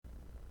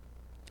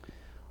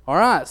All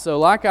right, so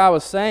like I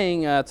was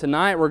saying,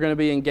 tonight we're going to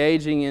be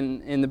engaging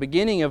in the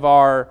beginning of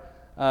our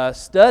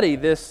study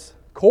this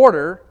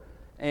quarter,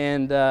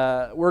 and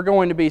we're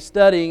going to be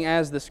studying,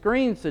 as the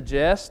screen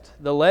suggests,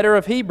 the letter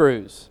of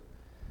Hebrews.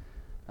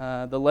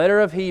 The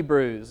letter of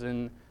Hebrews,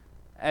 and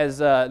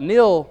as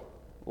Neil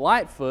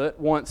Lightfoot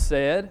once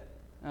said,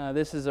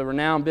 this is a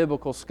renowned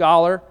biblical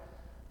scholar,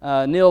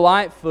 Neil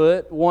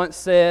Lightfoot once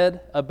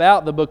said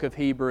about the book of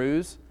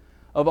Hebrews,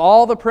 "Of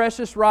all the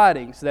precious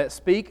writings that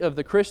speak of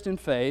the Christian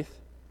faith,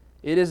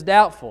 it is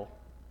doubtful,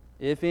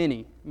 if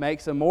any,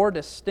 makes a more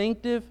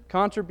distinctive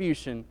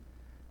contribution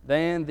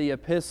than the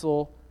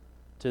epistle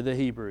to the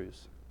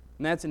Hebrews."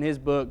 And that's in his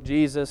book,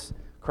 Jesus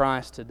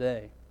Christ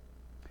Today.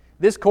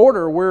 This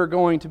quarter, we're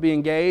going to be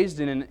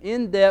engaged in an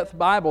in-depth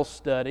Bible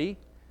study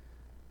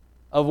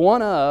of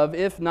one of,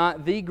 if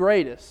not the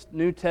greatest,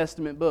 New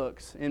Testament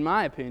books, in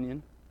my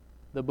opinion,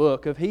 the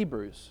book of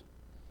Hebrews.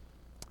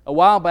 A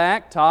while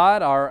back,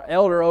 Todd, our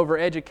elder over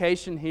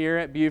education here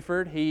at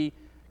Buford, he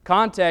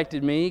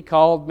contacted me,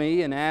 called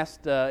me, and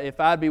asked if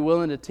I'd be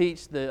willing to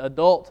teach the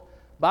adult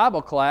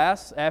Bible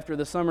class after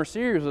the summer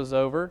series was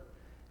over.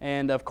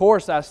 And of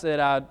course, I said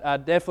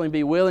I'd definitely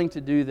be willing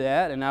to do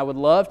that, and I would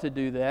love to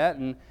do that.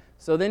 And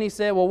so then he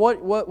said, "Well,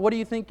 what do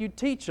you think you'd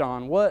teach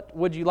on? What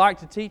would you like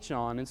to teach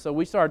on?" And so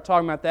we started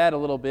talking about that a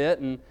little bit,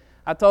 and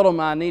I told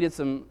him I needed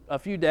a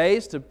few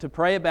days to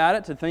pray about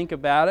it, to think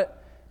about it,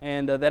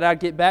 and that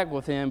I'd get back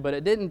with him. But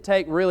it didn't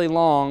take really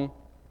long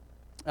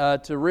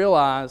to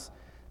realize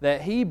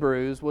that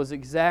Hebrews was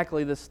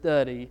exactly the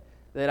study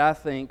that I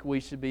think we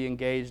should be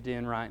engaged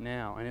in right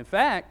now. And in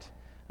fact,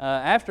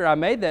 after I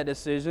made that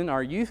decision,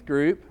 our youth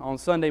group on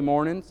Sunday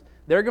mornings,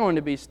 they're going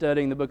to be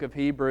studying the book of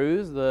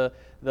Hebrews. The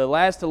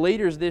Last to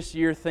Leaders this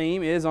year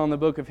theme is on the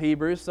book of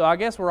Hebrews. So I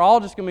guess we're all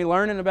just going to be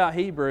learning about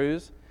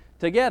Hebrews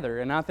together.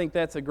 And I think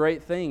that's a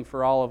great thing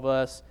for all of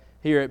us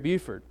here at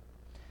Buford.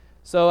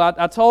 So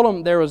I told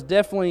him there was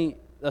definitely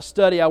a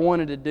study I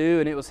wanted to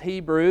do, and it was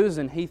Hebrews,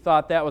 and he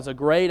thought that was a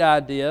great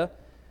idea.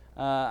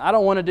 I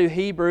don't want to do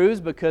Hebrews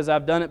because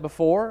I've done it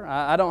before.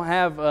 I don't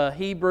have a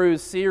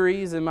Hebrews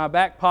series in my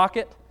back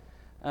pocket.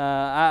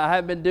 I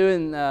haven't been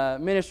doing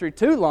ministry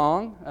too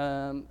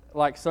long,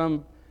 like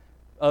some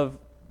of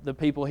the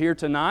people here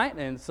tonight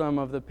and some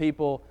of the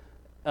people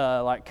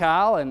like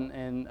Kyle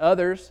and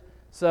others.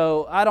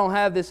 So I don't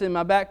have this in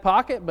my back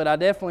pocket, but I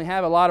definitely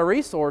have a lot of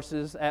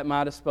resources at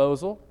my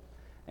disposal.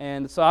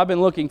 And so I've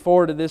been looking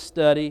forward to this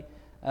study.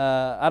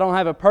 I don't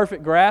have a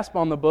perfect grasp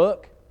on the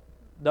book.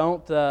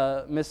 Don't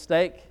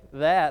mistake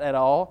that at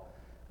all.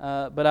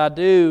 But I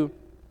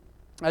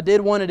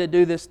did wanted to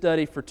do this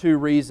study for two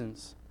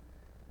reasons.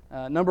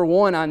 Number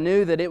one, I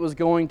knew that it was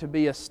going to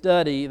be a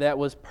study that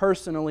was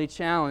personally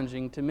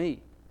challenging to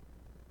me.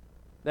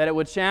 That it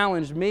would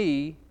challenge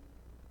me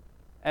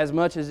as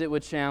much as it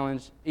would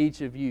challenge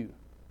each of you.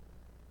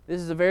 This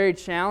is a very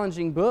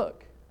challenging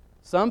book.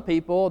 Some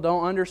people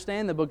don't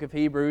understand the book of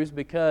Hebrews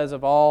because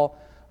of all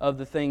of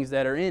the things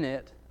that are in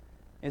it.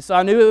 And so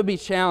I knew it would be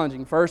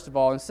challenging, first of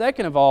all. And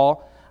second of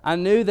all, I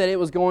knew that it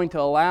was going to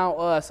allow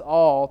us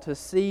all to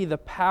see the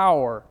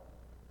power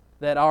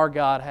that our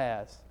God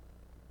has.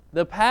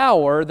 The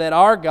power that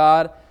our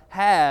God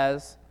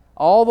has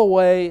all the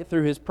way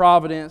through His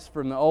providence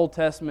from the Old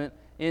Testament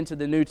into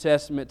the New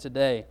Testament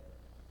today.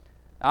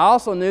 I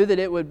also knew that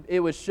it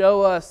would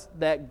show us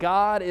that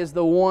God is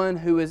the one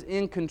who is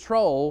in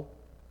control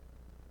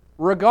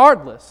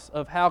regardless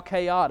of how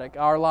chaotic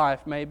our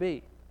life may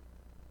be.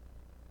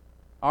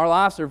 Our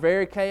lives are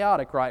very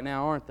chaotic right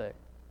now, aren't they?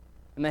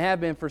 And they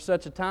have been for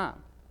such a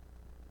time.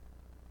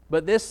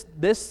 But this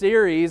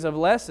series of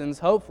lessons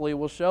hopefully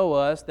will show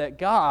us that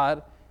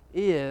God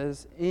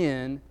is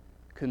in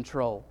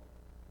control.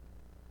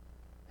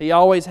 He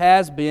always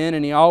has been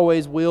and He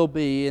always will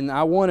be. And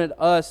I wanted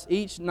us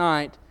each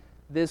night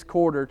this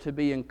quarter to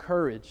be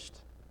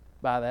encouraged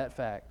by that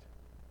fact.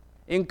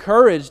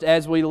 Encouraged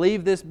as we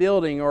leave this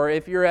building, or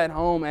if you're at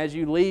home as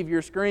you leave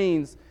your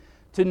screens,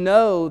 to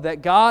know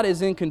that God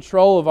is in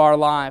control of our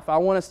life. I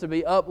want us to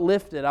be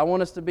uplifted. I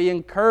want us to be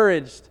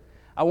encouraged.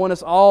 I want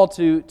us all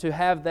to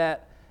have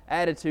that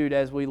attitude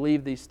as we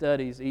leave these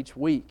studies each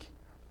week.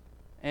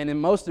 And then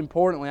most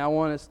importantly, I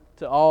want us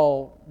to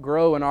all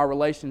grow in our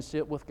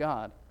relationship with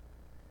God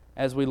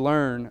as we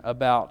learn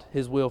about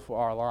His will for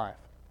our life.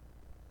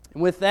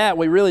 And with that,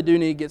 we really do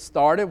need to get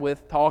started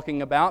with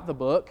talking about the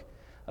book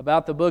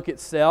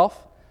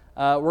itself.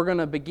 We're going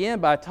to begin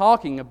by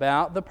talking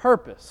about the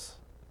purpose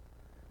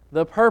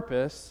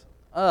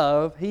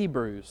of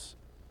Hebrews.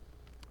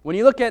 When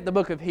you look at the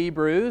book of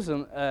Hebrews,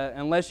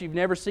 unless you've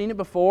never seen it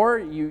before,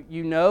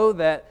 you know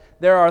that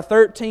there are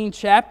 13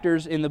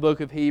 chapters in the book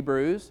of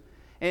Hebrews,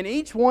 and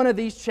each one of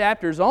these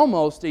chapters,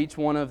 almost each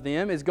one of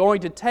them, is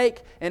going to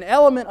take an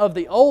element of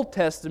the Old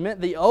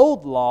Testament, the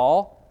Old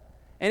Law,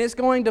 and it's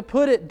going to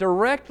put it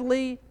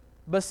directly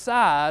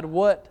beside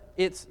what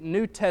its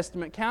New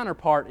Testament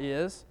counterpart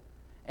is,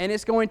 and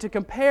it's going to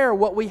compare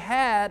what we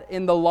had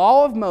in the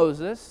law of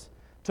Moses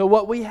to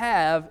what we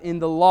have in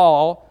the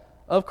law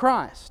of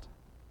Christ.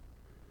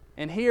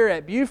 And here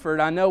at Buford,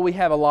 I know we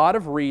have a lot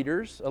of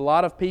readers, a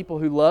lot of people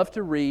who love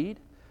to read,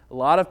 a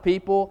lot of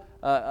people.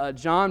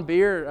 John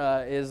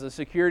Beer is a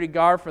security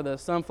guard for the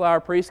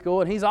Sunflower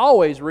Preschool, and he's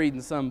always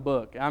reading some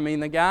book. I mean,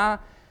 the guy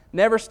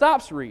never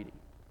stops reading.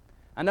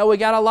 I know we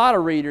got a lot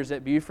of readers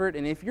at Buford,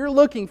 and if you're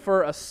looking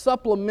for a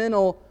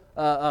supplemental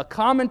a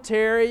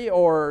commentary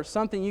or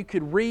something you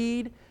could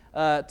read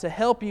to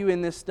help you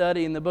in this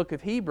study in the book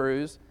of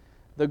Hebrews,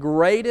 the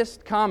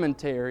greatest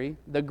commentary,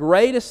 the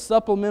greatest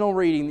supplemental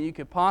reading that you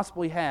could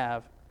possibly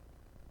have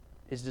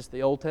is just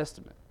the Old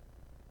Testament.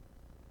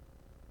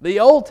 The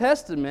Old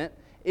Testament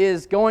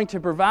is going to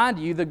provide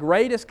you the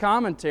greatest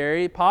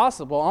commentary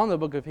possible on the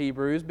book of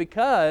Hebrews,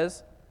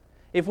 because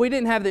if we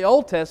didn't have the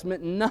Old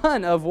Testament,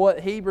 none of what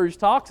Hebrews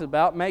talks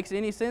about makes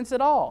any sense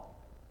at all.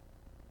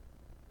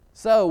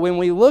 So when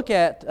we look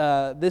at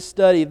this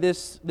study,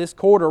 this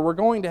quarter, we're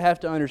going to have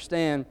to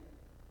understand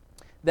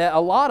that a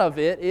lot of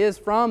it is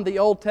from the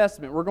Old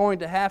Testament. We're going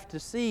to have to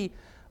see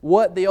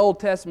what the Old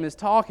Testament is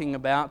talking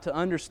about to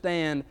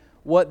understand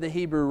what the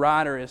Hebrew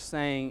writer is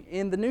saying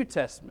in the New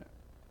Testament.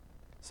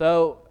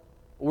 So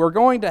we're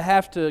going to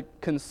have to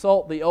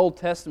consult the Old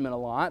Testament a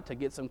lot to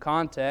get some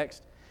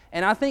context.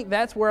 And I think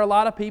that's where a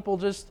lot of people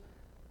just,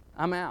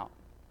 I'm out.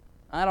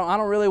 I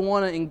don't really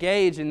want to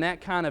engage in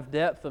that kind of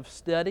depth of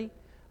study.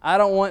 I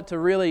don't want to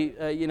really,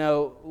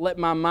 let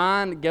my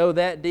mind go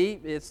that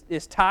deep.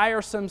 It's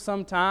tiresome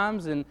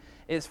sometimes, and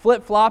it's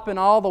flip-flopping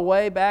all the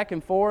way back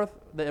and forth,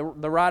 the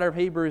writer of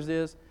Hebrews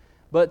is.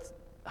 But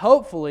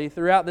hopefully,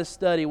 throughout this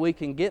study, we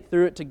can get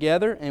through it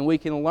together, and we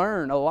can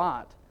learn a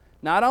lot.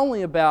 Not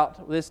only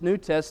about this New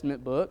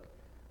Testament book,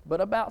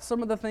 but about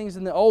some of the things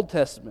in the Old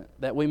Testament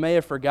that we may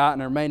have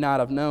forgotten or may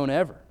not have known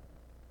ever.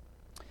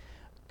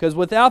 Because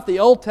without the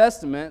Old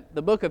Testament,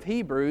 the book of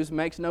Hebrews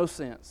makes no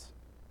sense.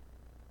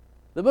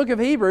 The book of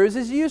Hebrews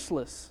is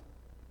useless.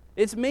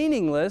 It's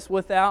meaningless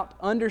without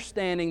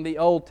understanding the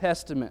Old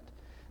Testament.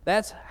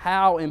 That's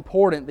how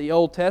important the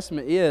Old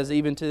Testament is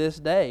even to this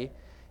day.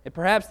 And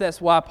perhaps that's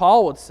why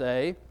Paul would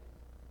say,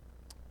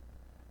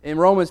 in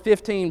Romans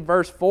 15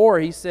 verse 4,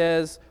 he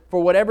says, "For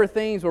whatever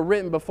things were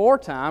written before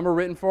time were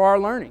written for our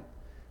learning,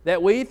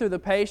 that we through the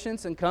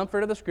patience and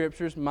comfort of the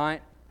Scriptures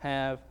might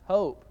have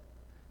hope."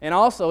 And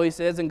also he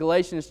says in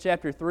Galatians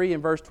chapter 3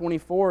 and verse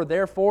 24,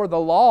 "Therefore the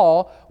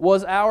law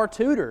was our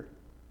tutor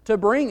to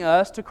bring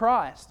us to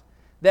Christ,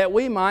 that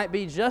we might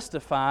be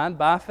justified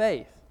by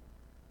faith.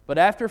 But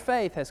after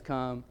faith has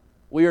come,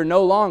 we are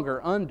no longer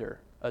under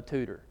a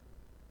tutor."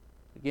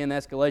 Again,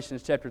 that's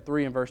Galatians chapter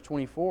 3 and verse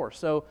 24.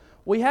 So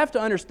we have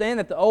to understand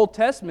that the Old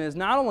Testament is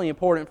not only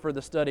important for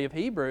the study of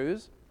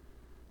Hebrews,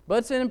 but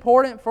it's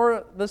important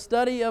for the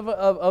study of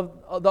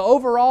the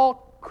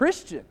overall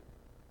Christian.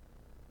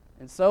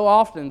 And so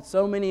often,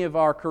 so many of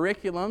our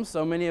curriculums,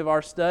 so many of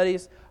our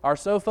studies are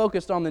so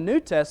focused on the New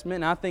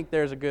Testament, and I think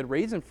there's a good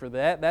reason for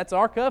that. That's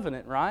our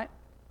covenant, right?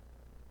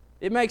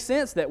 It makes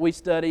sense that we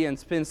study and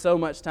spend so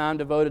much time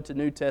devoted to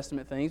New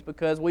Testament things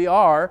because we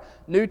are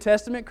New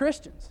Testament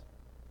Christians.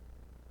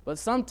 But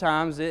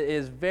sometimes it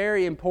is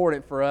very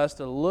important for us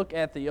to look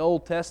at the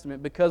Old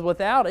Testament, because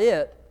without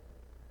it,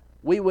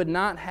 we would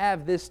not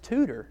have this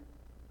tutor,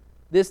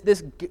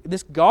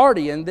 this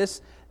guardian,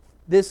 this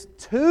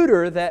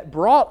tutor that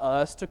brought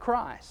us to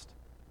Christ.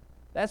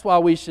 That's why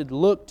we should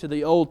look to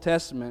the Old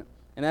Testament,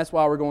 and that's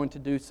why we're going to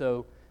do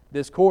so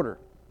this quarter.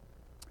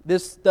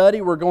 This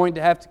study, we're going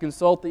to have to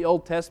consult the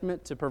Old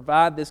Testament to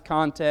provide this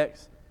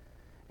context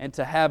and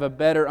to have a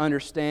better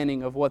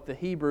understanding of what the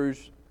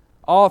Hebrews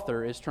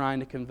author is trying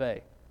to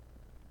convey.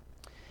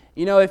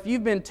 You know, if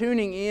you've been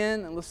tuning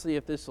in, let's see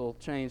if this will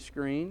change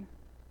screen.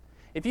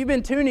 If you've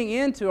been tuning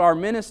in to our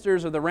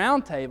Ministers of the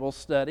Round Table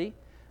study,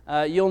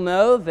 you'll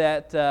know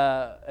that,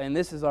 and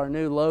this is our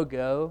new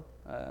logo,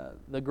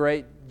 the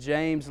great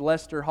James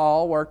Lester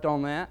Hall worked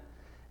on that,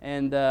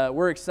 and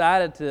we're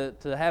excited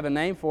to have a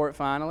name for it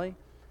finally.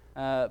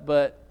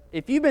 But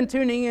if you've been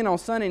tuning in on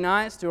Sunday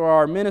nights to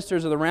our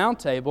Ministers of the Round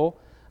Table,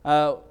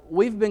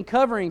 we've been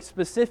covering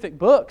specific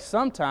books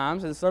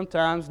sometimes and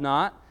sometimes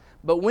not.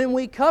 But when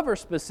we cover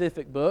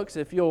specific books,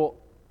 if you'll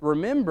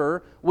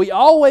remember, we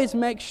always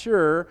make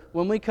sure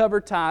when we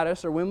cover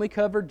Titus or when we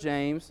cover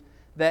James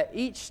that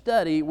each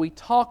study we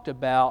talked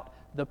about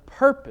the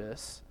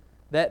purpose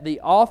that the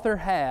author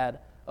had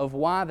of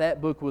why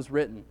that book was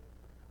written.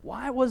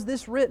 Why was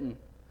this written?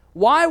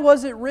 Why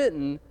was it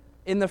written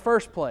in the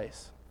first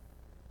place?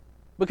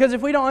 Because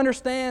if we don't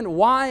understand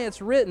why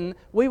it's written,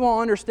 we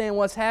won't understand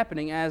what's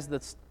happening as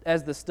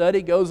the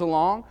study goes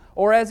along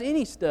or as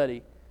any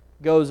study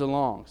goes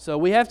along. So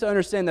we have to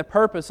understand the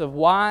purpose of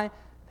why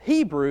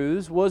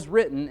Hebrews was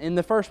written in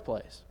the first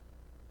place.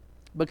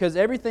 Because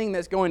everything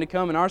that's going to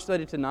come in our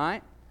study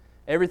tonight,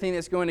 everything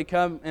that's going to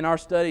come in our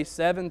study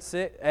 7,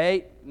 6,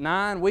 8,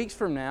 9 weeks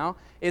from now,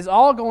 is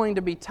all going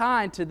to be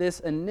tied to this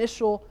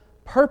initial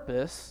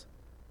purpose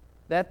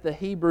that the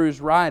Hebrews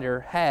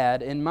writer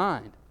had in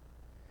mind.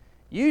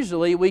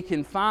 Usually we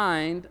can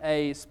find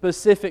a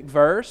specific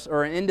verse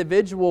or an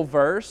individual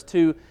verse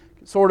to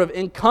sort of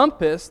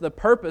encompass the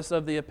purpose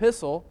of the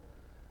epistle,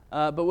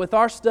 But with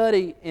our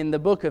study in the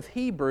book of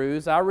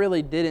Hebrews, I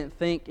really didn't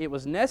think it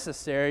was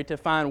necessary to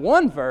find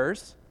one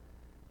verse,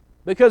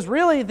 because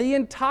really the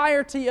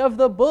entirety of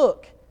the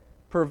book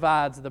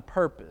provides the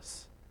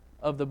purpose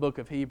of the book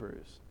of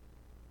Hebrews.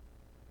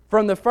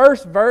 From the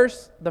first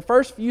verse, the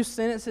first few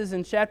sentences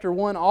in chapter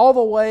 1, all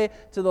the way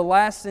to the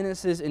last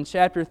sentences in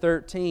chapter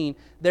 13,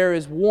 there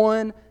is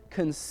one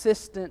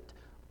consistent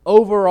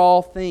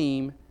overall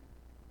theme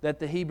that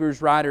the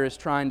Hebrews writer is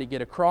trying to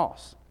get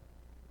across.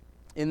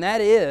 And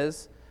that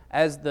is,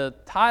 as the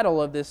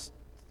title of this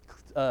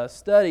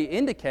study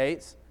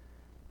indicates,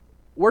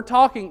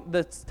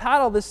 the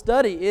title of this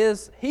study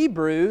is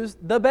Hebrews,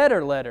 the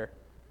Better Letter.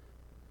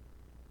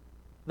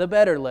 The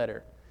Better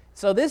Letter.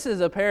 So this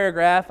is a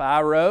paragraph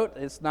I wrote.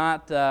 It's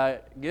not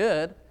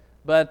good,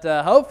 but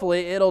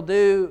hopefully it'll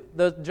do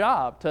the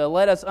job to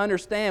let us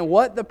understand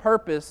what the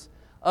purpose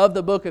of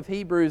the book of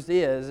Hebrews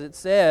is. It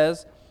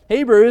says,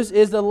 Hebrews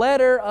is the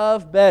letter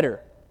of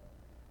better.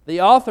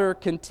 The author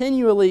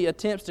continually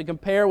attempts to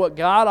compare what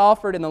God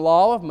offered in the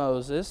law of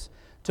Moses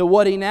to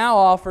what He now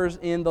offers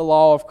in the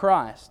law of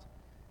Christ.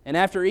 And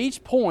after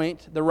each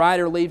point, the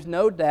writer leaves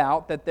no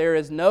doubt that there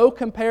is no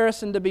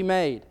comparison to be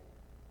made.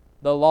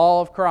 The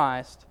law of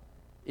Christ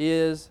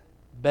is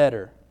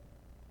better.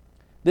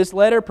 This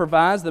letter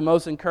provides the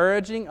most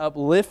encouraging,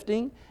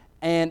 uplifting,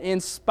 and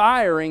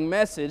inspiring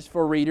message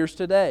for readers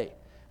today.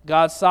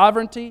 God's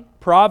sovereignty,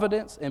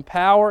 providence, and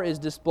power is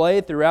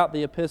displayed throughout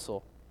the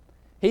epistle.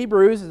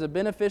 Hebrews is a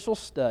beneficial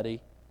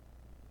study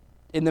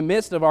in the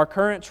midst of our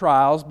current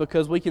trials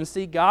because we can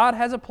see God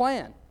has a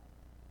plan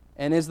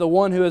and is the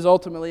one who is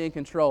ultimately in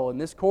control. In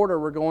this quarter,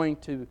 we're going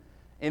to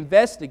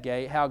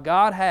investigate how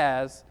God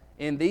has,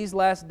 in these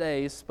last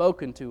days,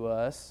 spoken to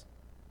us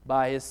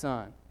by His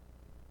Son.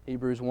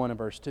 Hebrews 1 and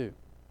verse 2.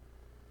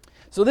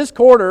 So this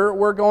quarter,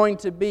 we're going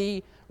to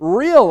be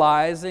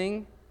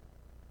realizing,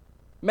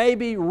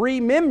 maybe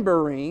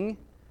remembering,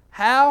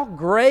 how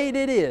great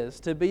it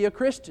is to be a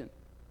Christian.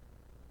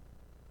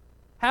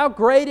 How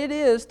great it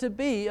is to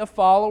be a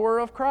follower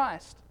of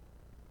Christ.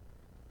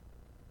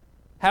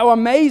 How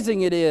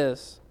amazing it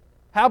is.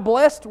 How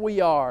blessed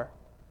we are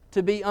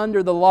to be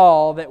under the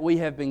law that we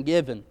have been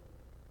given.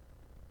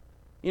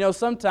 You know,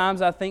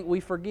 sometimes I think we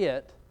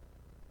forget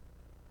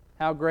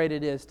how great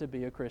it is to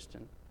be a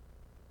Christian.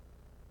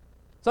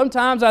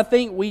 Sometimes I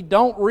think we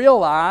don't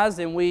realize,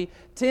 and we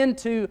tend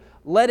to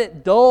let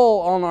it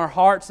dull on our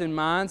hearts and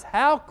minds,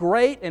 how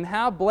great and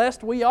how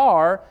blessed we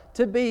are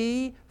to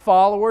be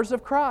followers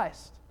of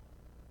Christ.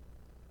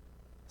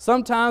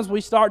 Sometimes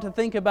we start to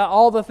think about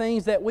all the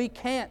things that we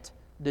can't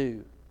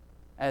do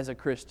as a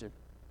Christian,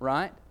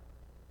 right?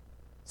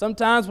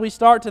 Sometimes we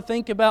start to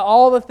think about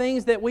all the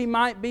things that we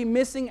might be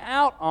missing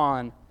out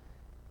on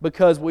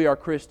because we are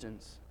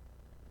Christians.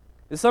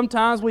 And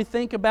sometimes we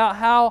think about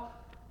how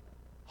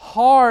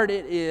hard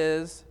it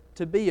is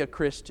to be a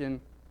Christian,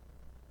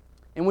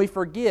 and we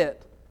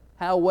forget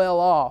how well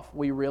off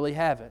we really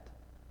have it.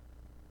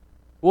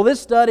 Well,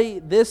 this study,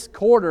 this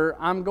quarter,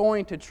 I'm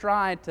going to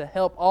try to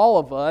help all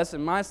of us,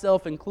 and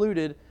myself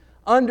included,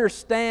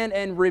 understand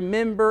and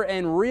remember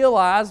and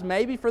realize,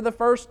 maybe for the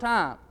first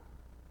time,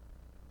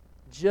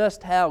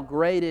 just how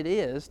great it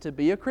is to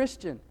be a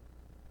Christian.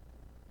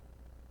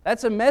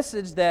 That's a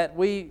message that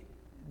we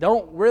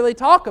don't really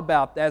talk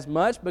about as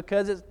much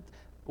because it's,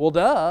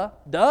 well,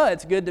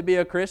 it's good to be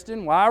a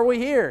Christian. Why are we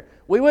here?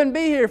 We wouldn't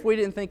be here if we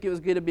didn't think it was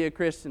good to be a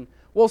Christian.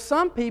 Well,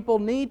 some people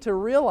need to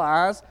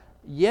realize,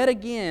 yet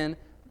again,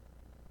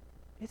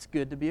 it's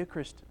good to be a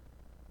Christian.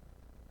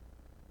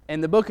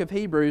 And the book of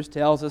Hebrews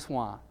tells us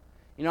why.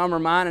 You know, I'm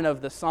reminded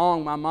of the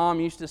song my mom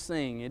used to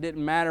sing. It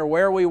didn't matter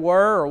where we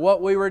were or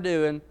what we were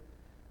doing.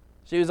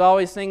 She was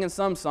always singing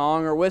some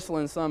song or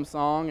whistling some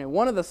song. And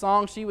one of the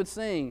songs she would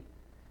sing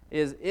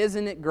is,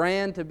 "Isn't it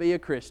grand to be a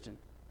Christian?"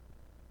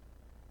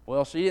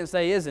 Well, she didn't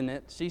say isn't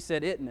it. She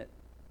said isn't it.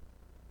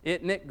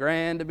 Isn't it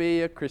grand to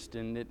be a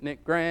Christian? Isn't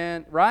it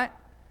grand? Right?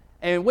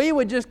 And we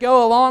would just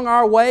go along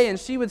our way and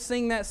she would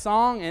sing that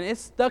song and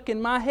it's stuck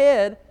in my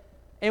head.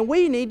 And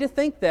we need to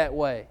think that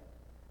way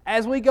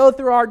as we go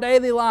through our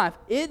daily life.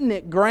 Isn't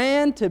it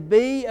grand to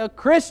be a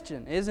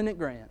Christian? Isn't it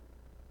grand?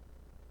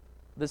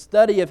 The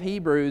study of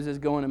Hebrews is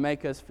going to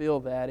make us feel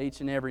that each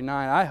and every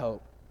night, I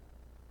hope.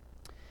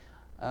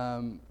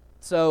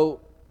 So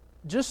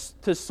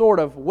just to sort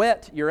of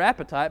whet your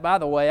appetite, by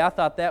the way, I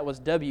thought that was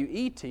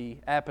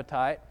W-E-T,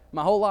 appetite,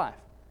 my whole life.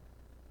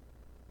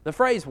 The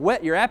phrase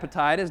whet your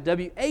appetite is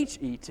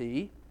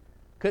W-H-E-T.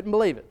 Couldn't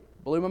believe it.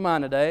 Blew my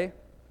mind today.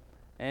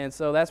 And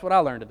so that's what I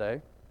learned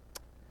today.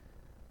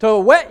 To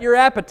whet your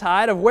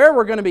appetite of where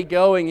we're going to be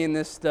going in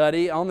this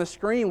study, on the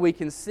screen we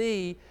can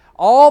see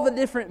all the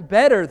different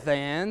better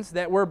thans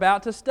that we're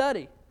about to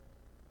study.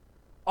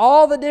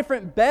 All the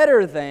different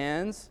better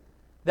thans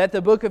that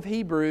the book of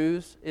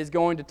Hebrews is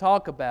going to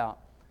talk about.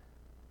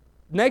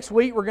 Next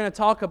week we're going to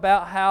talk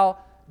about how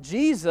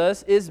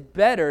Jesus is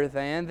better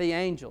than the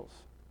angels.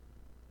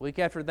 Week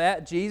after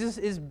that, Jesus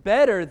is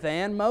better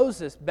than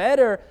Moses,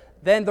 better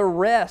than the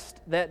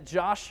rest that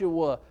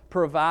Joshua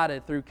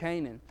provided through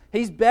Canaan.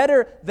 He's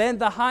better than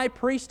the high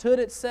priesthood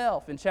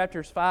itself in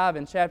chapters 5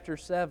 and chapter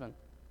 7.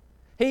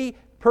 He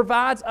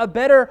provides a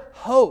better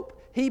hope.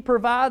 He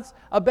provides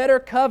a better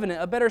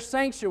covenant, a better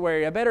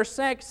sanctuary, a better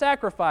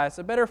sacrifice,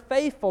 a better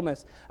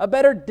faithfulness, a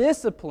better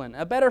discipline,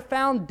 a better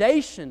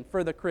foundation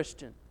for the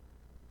Christian.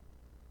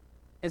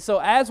 And so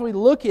as we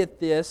look at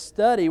this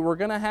study, we're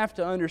going to have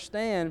to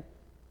understand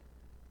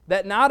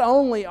that not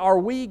only are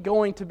we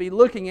going to be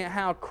looking at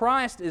how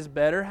Christ is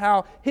better,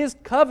 how His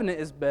covenant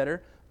is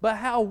better, but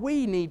how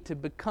we need to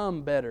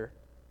become better,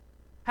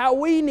 how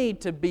we need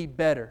to be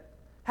better,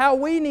 how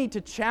we need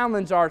to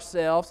challenge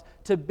ourselves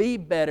to be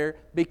better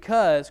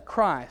because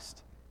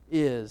Christ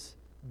is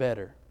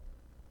better.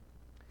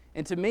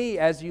 And to me,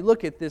 as you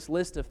look at this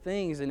list of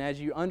things and as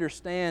you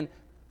understand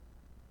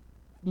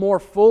more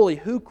fully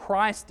who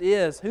Christ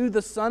is, who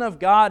the Son of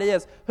God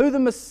is, who the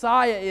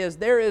Messiah is,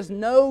 there is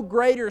no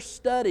greater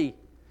study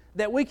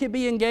that we could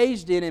be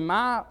engaged in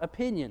my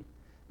opinion,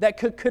 that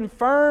could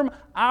confirm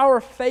our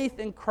faith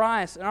in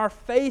Christ and our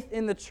faith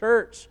in the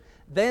church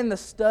than the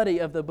study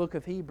of the book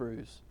of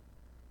Hebrews.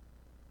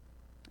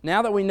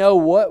 Now that we know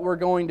what we're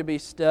going to be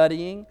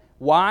studying,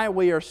 why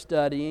we are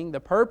studying, the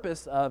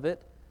purpose of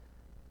it,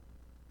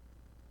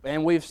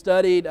 and we've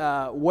studied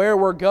where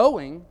we're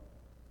going,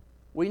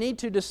 we need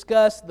to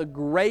discuss the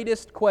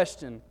greatest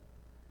question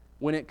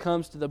when it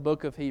comes to the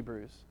book of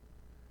Hebrews.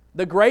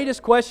 The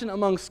greatest question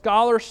among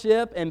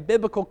scholarship and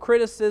biblical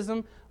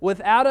criticism,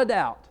 without a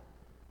doubt.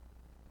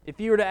 If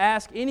you were to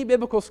ask any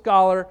biblical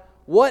scholar,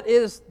 what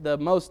is the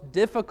most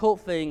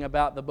difficult thing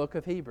about the book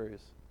of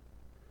Hebrews?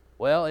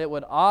 Well, it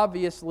would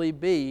obviously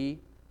be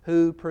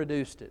who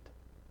produced it.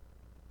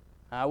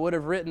 I would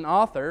have written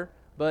author,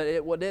 but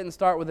it didn't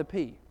start with a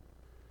P.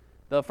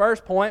 The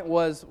first point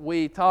was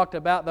we talked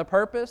about the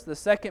purpose. The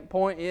second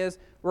point is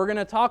we're going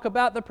to talk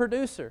about the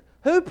producer.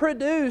 Who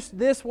produced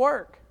this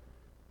work?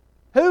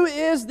 Who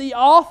is the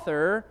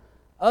author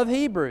of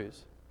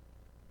Hebrews?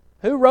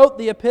 Who wrote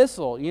the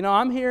epistle? You know,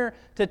 I'm here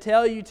to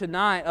tell you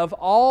tonight of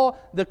all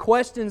the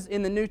questions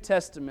in the New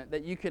Testament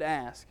that you could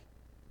ask.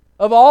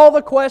 Of all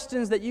the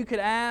questions that you could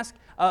ask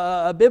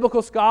a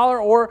biblical scholar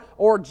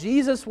or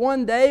Jesus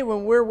one day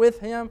when we're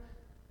with Him.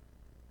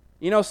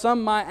 You know,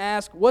 some might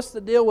ask, what's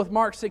the deal with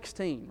Mark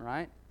 16,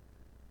 right?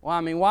 Well,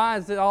 I mean, why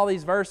is it all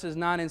these verses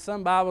not in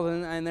some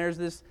Bibles and there's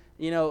this,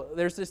 you know,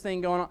 there's this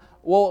thing going on?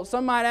 Well,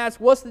 some might ask,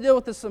 what's the deal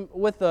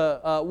with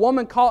the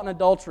woman caught in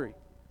adultery?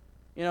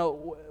 You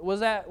know, was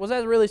that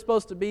really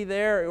supposed to be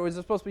there, or was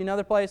it supposed to be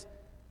another place?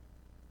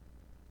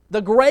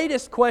 The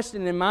greatest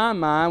question in my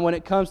mind when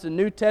it comes to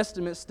New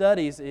Testament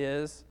studies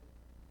is,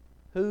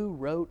 who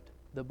wrote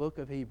the book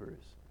of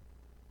Hebrews?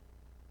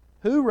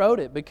 Who wrote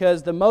it?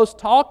 Because the most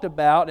talked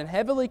about and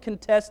heavily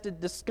contested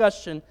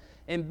discussion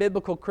in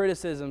biblical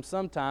criticism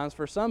sometimes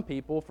for some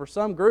people, for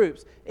some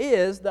groups,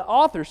 is the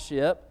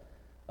authorship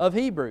of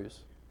Hebrews.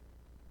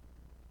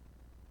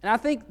 And I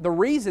think the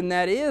reason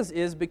that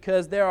is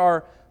because there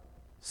are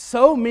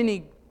so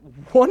many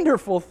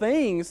wonderful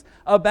things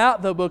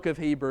about the book of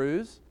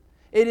Hebrews.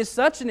 It is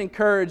such an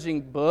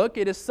encouraging book.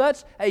 It is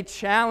such a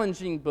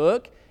challenging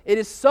book. It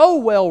is so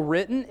well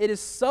written. It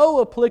is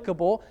so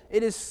applicable.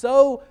 It is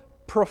so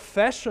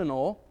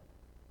professional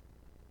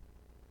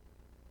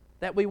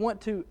that we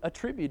want to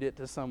attribute it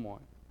to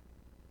someone,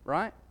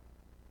 right?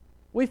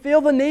 We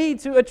feel the need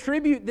to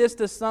attribute this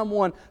to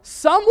someone.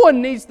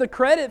 Someone needs the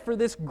credit for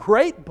this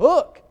great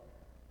book.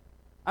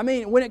 I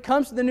mean, when it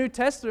comes to the New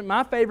Testament,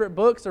 my favorite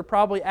books are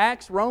probably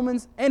Acts,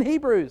 Romans, and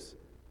Hebrews.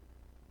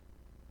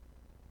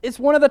 It's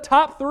one of the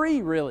top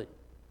 3, really.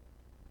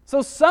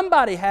 So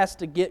somebody has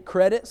to get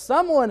credit.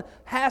 Someone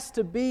has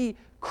to be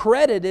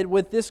credited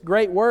with this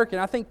great work, and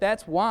I think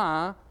that's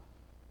why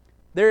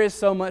there is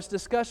so much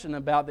discussion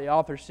about the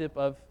authorship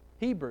of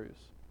Hebrews.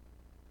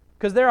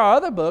 Because there are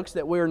other books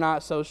that we're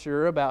not so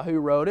sure about who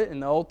wrote it in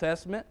the Old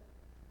Testament.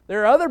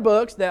 There are other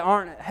books that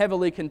aren't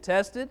heavily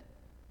contested.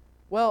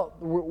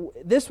 Well,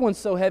 this one's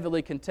so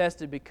heavily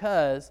contested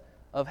because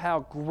of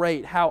how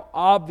great, how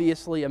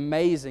obviously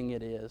amazing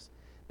it is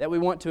that we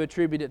want to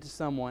attribute it to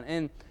someone.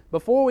 And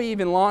before we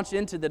even launch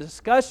into the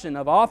discussion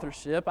of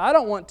authorship, I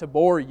don't want to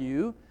bore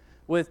you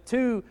with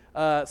too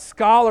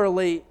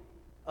scholarly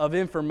of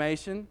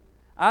information.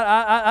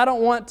 I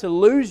don't want to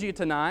lose you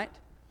tonight.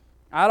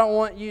 I don't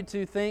want you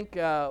to think,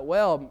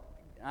 well,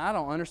 I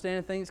don't understand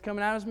anything that's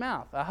coming out of his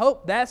mouth. I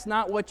hope that's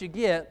not what you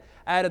get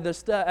out of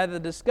the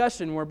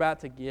discussion we're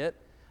about to get.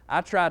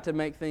 I try to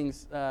make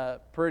things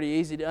pretty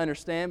easy to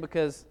understand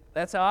because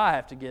that's how I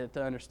have to get it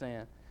to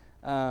understand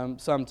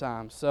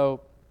sometimes.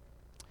 So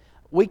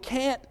we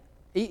can't,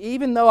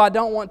 even though I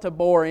don't want to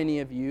bore any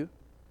of you,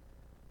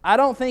 I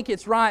don't think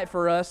it's right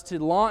for us to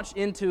launch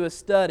into a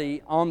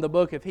study on the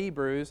book of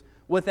Hebrews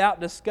without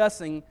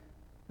discussing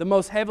the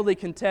most heavily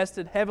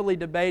contested, heavily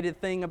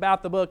debated thing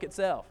about the book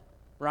itself,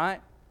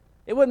 right?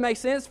 It wouldn't make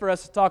sense for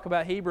us to talk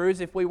about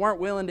Hebrews if we weren't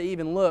willing to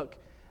even look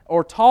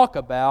or talk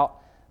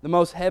about the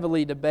most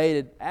heavily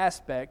debated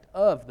aspect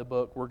of the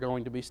book we're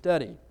going to be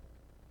studying.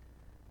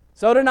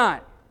 So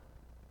tonight,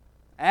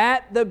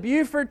 at the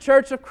Buford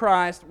Church of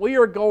Christ, we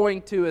are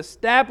going to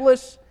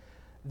establish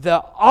the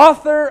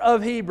author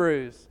of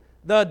Hebrews.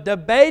 The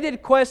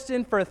debated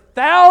question for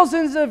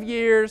thousands of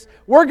years.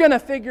 We're going to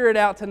figure it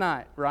out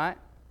tonight, right?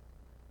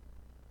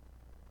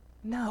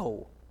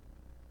 No.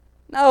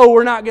 No,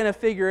 we're not going to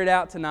figure it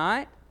out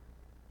tonight.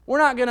 We're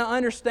not going to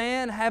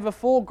understand, have a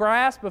full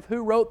grasp of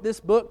who wrote this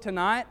book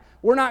tonight.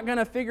 We're not going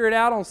to figure it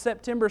out on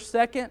September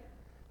 2nd,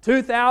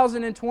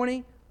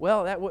 2020.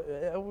 Well, that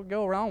would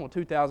go wrong with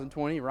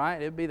 2020,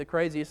 right? It would be the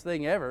craziest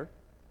thing ever,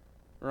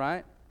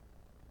 right?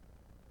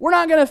 We're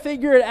not going to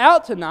figure it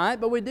out tonight,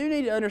 but we do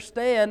need to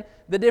understand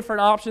the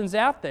different options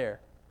out there,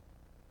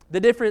 the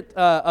different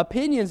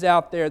opinions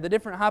out there, the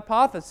different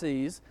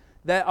hypotheses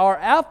that are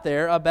out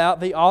there about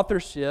the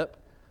authorship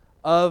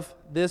of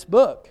this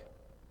book.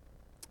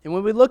 And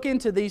when we look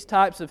into these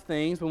types of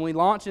things, when we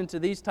launch into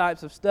these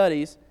types of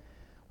studies,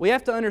 we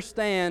have to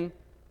understand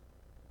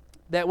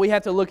that we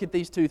have to look at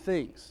these two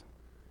things.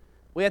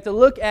 We have to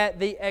look at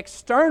the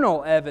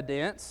external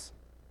evidence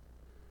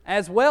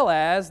as well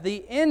as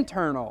the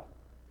internal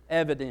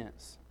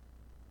evidence.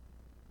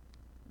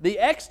 The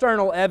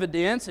external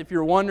evidence, if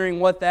you're wondering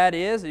what that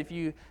is, if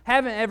you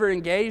haven't ever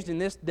engaged in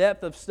this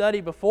depth of study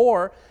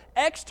before,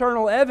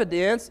 external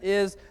evidence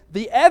is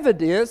the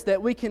evidence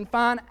that we can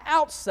find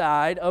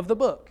outside of the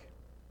book.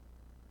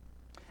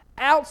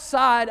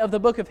 Outside of the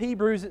book of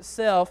Hebrews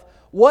itself,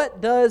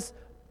 what does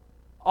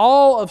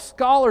all of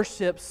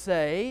scholarship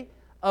say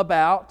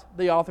about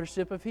the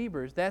authorship of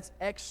Hebrews? That's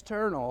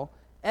external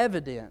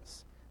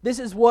evidence. This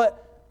is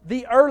what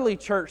the early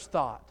church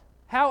thought.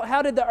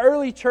 How did the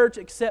early church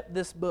accept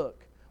this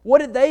book? What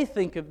did they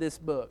think of this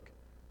book?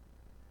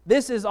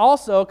 This is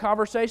also a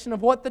conversation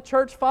of what the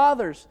church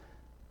fathers,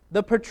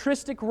 the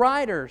patristic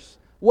writers,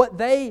 what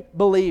they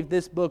believed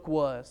this book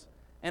was,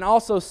 and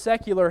also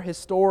secular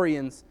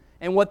historians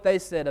and what they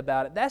said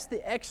about it. That's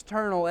the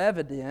external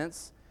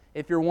evidence,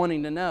 if you're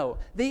wanting to know.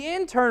 The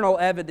internal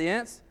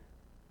evidence,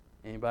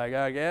 anybody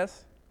got a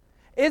guess?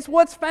 It's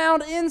what's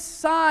found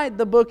inside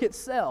the book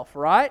itself,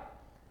 right?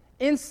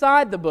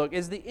 Inside the book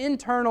is the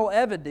internal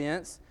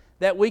evidence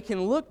that we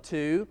can look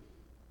to,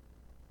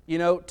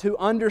 to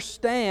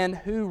understand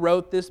who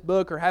wrote this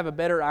book or have a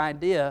better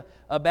idea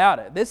about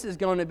it. This is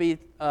going to be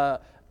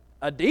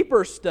a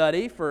deeper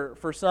study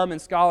for some in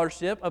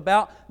scholarship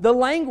about the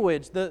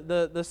language,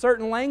 the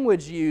certain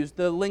language used,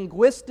 the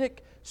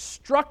linguistic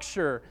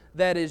structure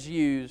that is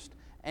used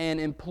and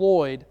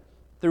employed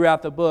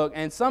throughout the book.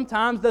 And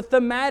sometimes the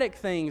thematic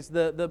things,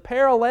 the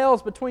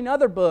parallels between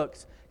other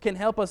books can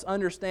help us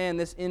understand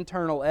this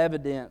internal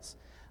evidence.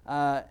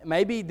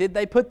 Maybe did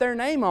they put their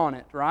name on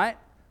it, right?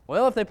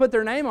 Well, if they put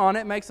their name on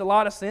it, it makes a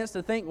lot of sense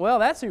to think, well,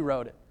 that's who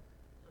wrote it.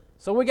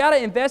 So we got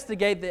to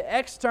investigate the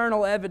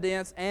external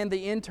evidence and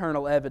the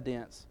internal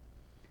evidence.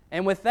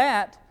 And with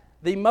that,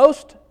 the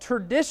most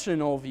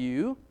traditional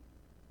view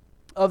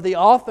of the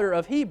author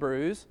of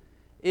Hebrews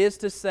is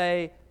to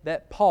say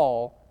that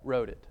Paul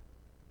wrote it.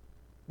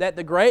 That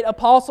the great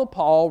apostle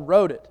Paul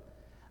wrote it.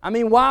 I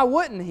mean, why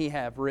wouldn't he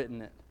have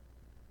written it?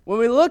 When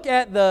we look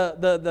at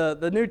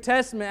the New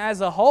Testament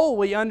as a whole,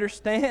 we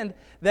understand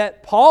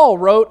that Paul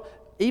wrote,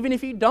 even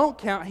if you don't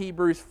count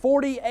Hebrews,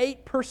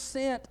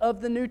 48%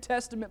 of the New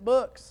Testament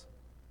books.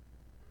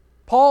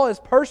 Paul is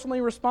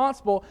personally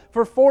responsible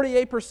for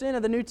 48%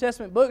 of the New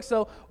Testament books.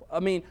 So, I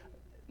mean,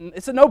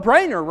 it's a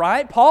no-brainer,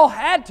 right? Paul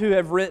had to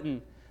have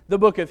written the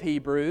book of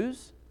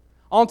Hebrews.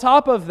 On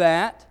top of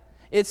that,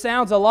 it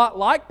sounds a lot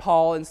like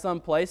Paul in some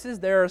places.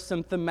 There are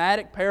some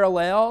thematic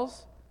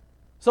parallels.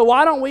 So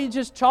why don't we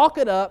just chalk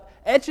it up,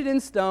 etch it in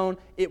stone,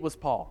 it was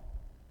Paul?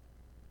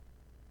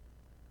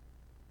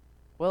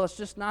 Well, it's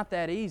just not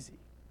that easy.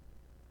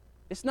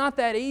 It's not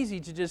that easy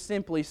to just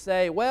simply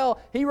say,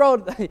 well, he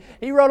wrote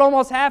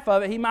almost half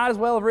of it, he might as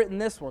well have written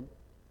this one.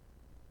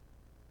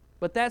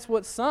 But that's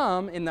what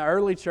some in the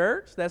early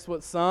church, that's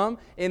what some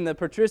in the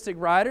patristic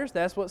writers,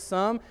 that's what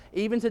some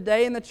even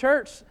today in the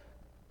church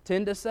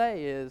tend to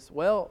say is,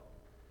 well,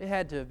 it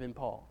had to have been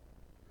Paul.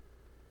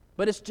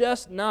 But it's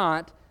just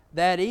not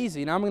that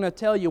easy, and I'm going to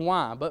tell you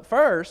why. But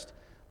first,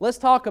 let's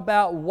talk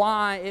about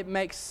why it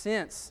makes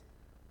sense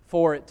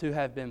for it to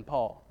have been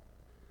Paul.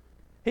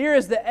 Here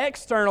is the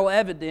external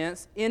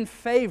evidence in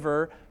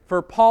favor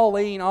for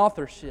Pauline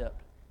authorship.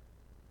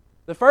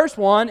 The first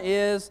one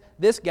is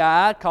this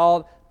guy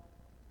called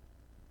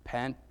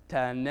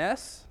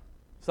Pantaenus,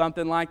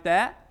 something like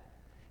that.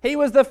 He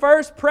was the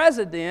first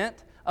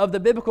president of the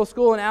biblical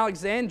school in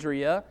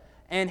Alexandria,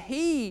 and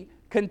he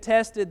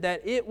contested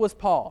that it was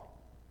Paul.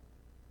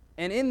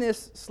 And in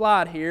this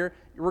slide here,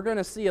 we're going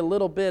to see a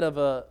little bit of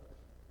a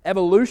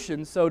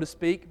evolution, so to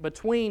speak,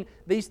 between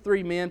these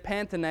three men,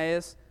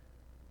 Pantaenus,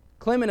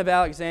 Clement of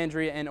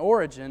Alexandria, and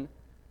Origen,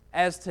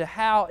 as to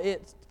how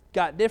it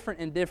got different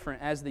and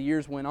different as the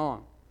years went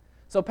on.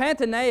 So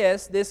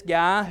Pantaenus, this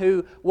guy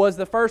who was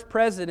the first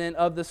president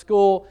of the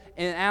school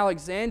in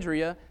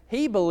Alexandria,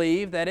 he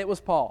believed that it was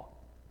Paul.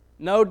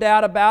 No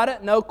doubt about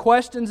it, no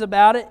questions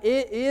about it,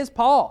 it is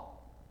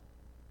Paul.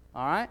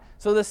 All right?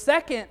 So the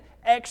second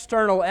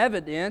external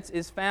evidence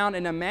is found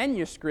in a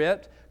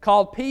manuscript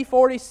called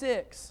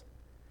P46.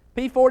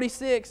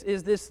 P46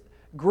 is this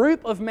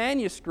group of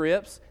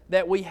manuscripts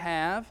that we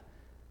have,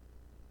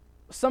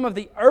 some of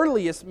the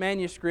earliest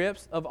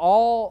manuscripts of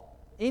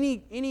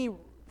any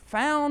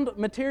found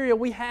material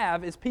we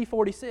have is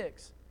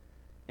P46.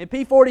 And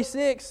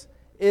P46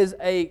 is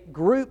a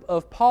group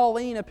of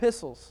Pauline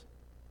epistles.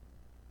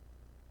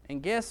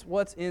 And guess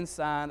what's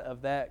inside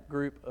of that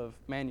group of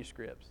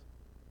manuscripts?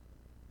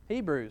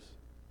 Hebrews.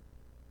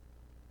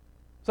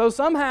 So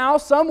somehow,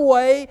 some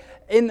way,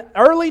 in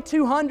early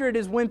 200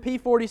 is when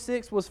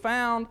P46 was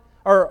found,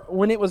 or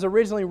when it was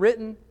originally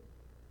written.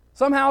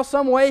 Somehow,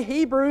 some way,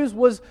 Hebrews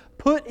was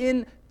put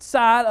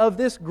inside of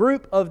this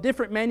group of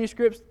different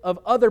manuscripts of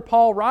other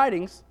Paul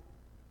writings.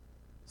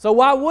 So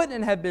why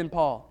wouldn't it have been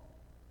Paul?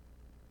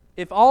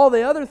 If all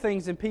the other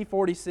things in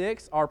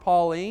P46 are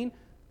Pauline,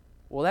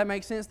 well, that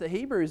makes sense that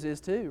Hebrews is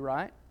too,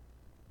 right?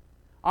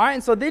 All right,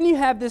 and so then you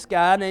have this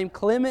guy named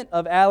Clement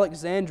of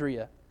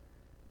Alexandria.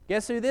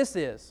 Guess who this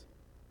is?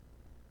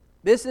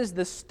 This is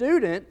the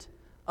student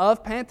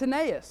of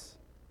Pantanaeus.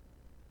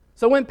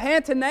 So when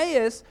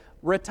Pantanaeus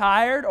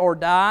retired or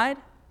died,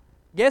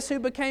 guess who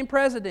became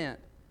president?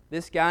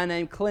 This guy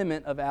named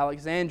Clement of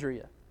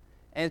Alexandria.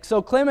 And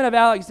so Clement of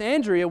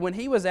Alexandria, when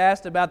he was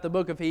asked about the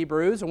book of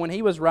Hebrews, and when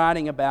he was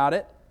writing about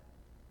it,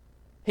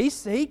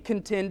 he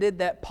contended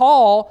that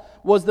Paul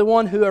was the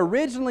one who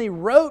originally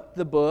wrote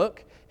the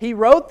book. He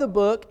wrote the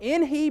book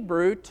in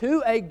Hebrew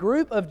to a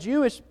group of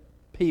Jewish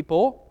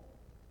people,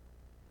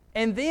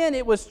 and then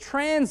it was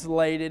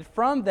translated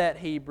from that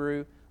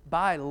Hebrew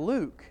by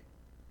Luke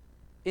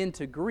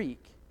into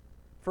Greek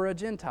for a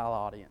Gentile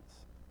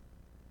audience.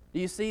 Do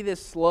you see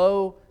this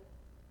slow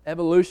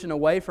evolution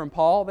away from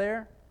Paul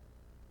there?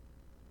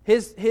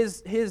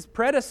 His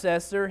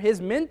predecessor,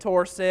 his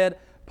mentor said,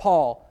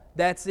 Paul,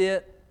 that's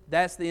it.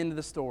 That's the end of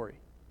the story.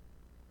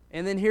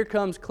 And then here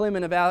comes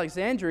Clement of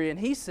Alexandria, and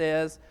he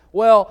says,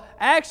 well,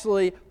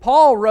 actually,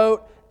 Paul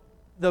wrote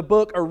the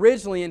book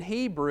originally in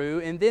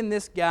Hebrew, and then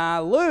this guy,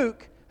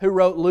 Luke, who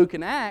wrote Luke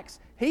and Acts,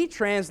 he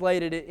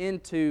translated it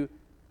into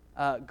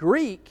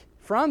Greek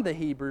from the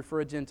Hebrew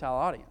for a Gentile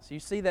audience. You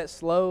see that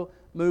slow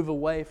move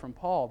away from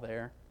Paul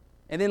there.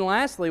 And then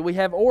lastly, we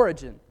have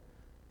Origen.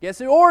 Guess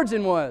who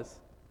Origen was?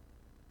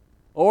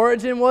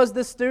 Origen was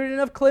the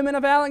student of Clement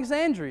of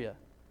Alexandria.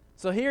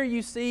 So here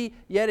you see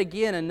yet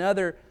again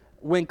another,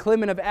 when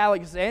Clement of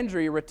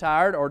Alexandria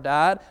retired or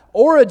died,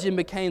 Origen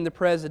became the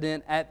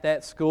president at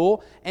that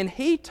school, and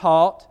he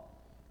taught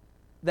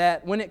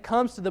that when it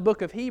comes to the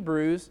book of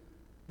Hebrews,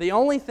 the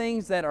only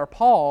things that are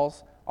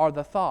Paul's are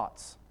the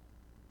thoughts.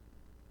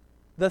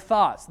 The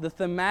thoughts, the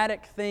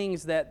thematic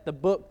things that the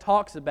book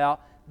talks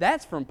about,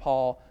 that's from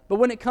Paul. But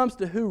when it comes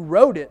to who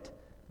wrote it,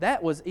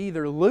 that was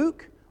either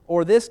Luke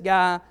or this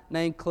guy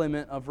named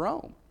Clement of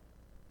Rome.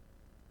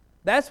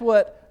 That's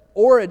what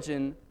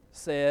Origen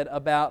said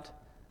about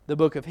the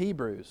book of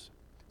Hebrews.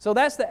 So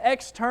that's the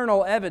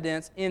external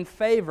evidence in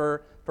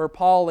favor for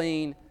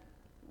Pauline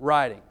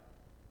writing.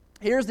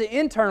 Here's the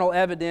internal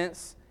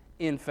evidence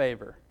in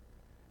favor.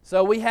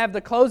 So we have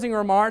the closing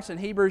remarks in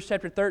Hebrews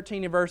chapter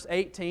 13 and verse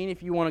 18.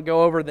 If you want to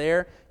go over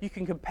there, you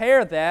can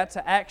compare that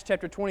to Acts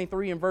chapter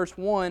 23 and verse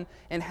 1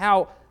 and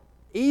how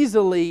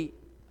easily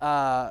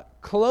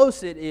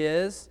close it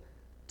is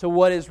to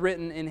what is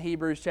written in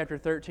Hebrews chapter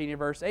 13 and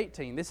verse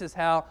 18. This is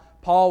how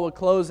Paul would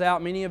close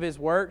out many of his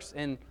works,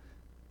 and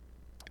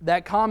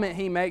that comment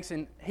he makes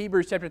in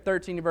Hebrews chapter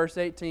 13 and verse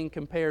 18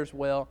 compares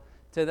well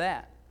to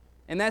that.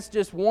 And that's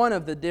just one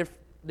of the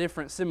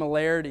different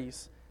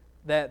similarities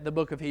that the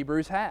book of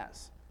Hebrews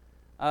has.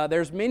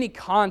 There's many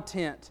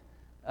content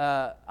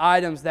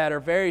items that are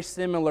very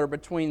similar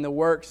between the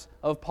works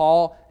of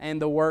Paul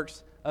and the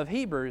works of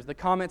Hebrews. The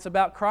comments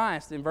about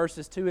Christ in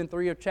verses 2 and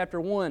 3 of chapter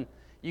 1.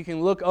 You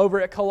can look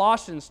over at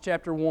Colossians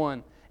chapter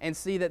 1 and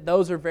see that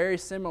those are very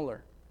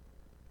similar.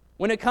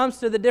 When it comes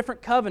to the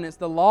different covenants,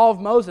 the law of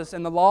Moses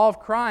and the law of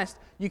Christ,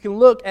 you can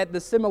look at the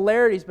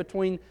similarities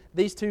between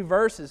these two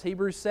verses,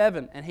 Hebrews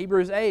 7 and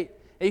Hebrews 8.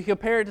 And you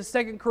compare it to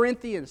 2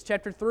 Corinthians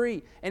chapter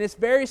 3, and it's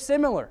very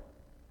similar.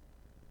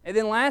 And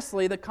then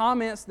lastly, the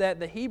comments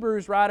that the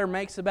Hebrews writer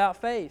makes about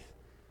faith,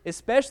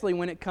 especially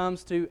when it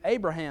comes to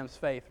Abraham's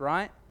faith,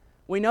 right?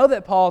 We know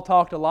that Paul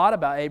talked a lot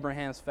about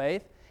Abraham's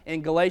faith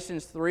in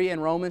Galatians 3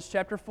 and Romans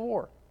chapter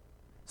 4.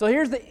 So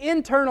here's the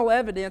internal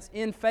evidence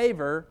in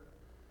favor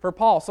for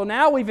Paul. So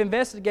now we've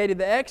investigated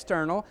the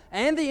external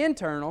and the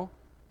internal,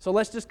 so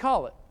let's just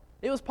call it.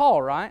 It was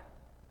Paul, right?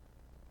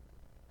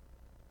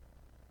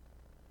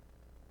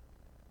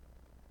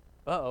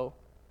 Uh-oh.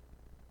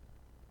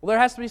 Well, there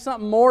has to be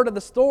something more to the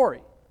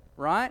story,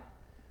 right?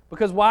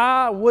 Because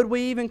why would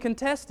we even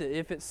contest it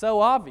if it's so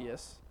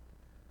obvious?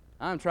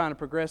 I'm trying to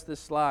progress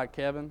this slide,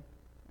 Kevin,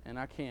 and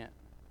I can't.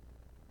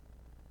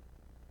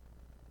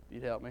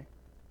 You'd help me.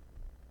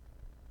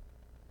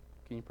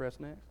 Can you press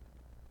next?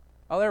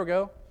 Oh, there we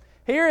go.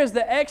 Here is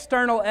the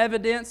external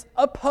evidence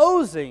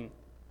opposing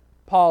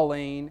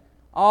Pauline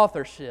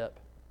authorship.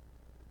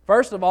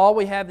 First of all,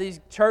 we have these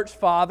church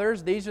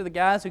fathers. These are the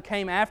guys who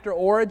came after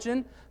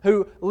Origen,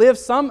 who lived,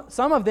 some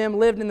of them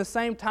lived in the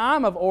same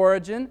time of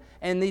Origen,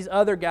 and these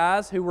other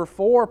guys who were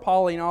for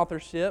Pauline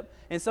authorship,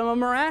 and some of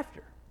them are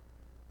after.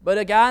 But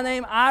a guy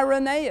named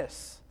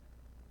Irenaeus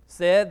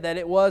said that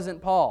it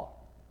wasn't Paul.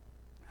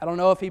 I don't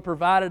know if he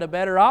provided a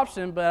better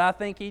option, but I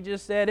think he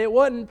just said it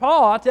wasn't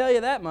Paul, I'll tell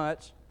you that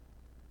much.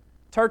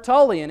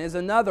 Tertullian is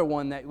another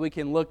one that we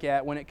can look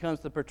at when it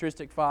comes to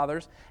patristic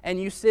fathers, and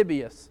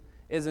Eusebius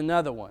is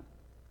another one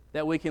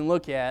that we can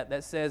look at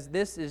that says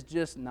this is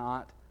just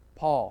not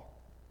Paul.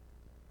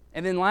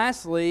 And then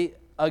lastly,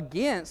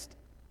 against,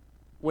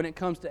 when it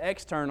comes to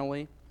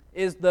externally,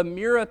 is the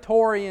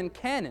Muratorian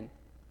canon.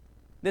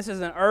 This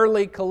is an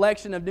early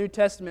collection of New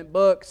Testament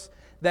books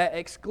that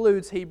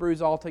excludes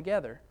Hebrews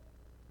altogether.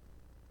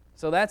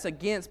 So that's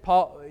against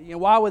Paul.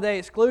 Why would they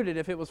exclude it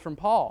if it was from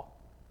Paul?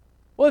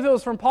 Well, if it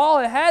was from Paul,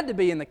 it had to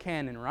be in the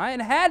canon, right?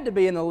 It had to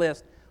be in the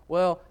list.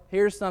 Well,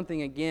 here's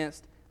something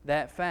against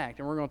that fact,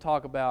 and we're going to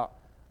talk about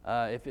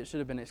if it should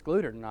have been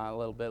excluded or not a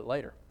little bit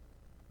later.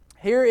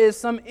 Here is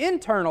some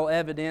internal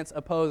evidence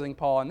opposing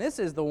Paul, and this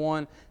is the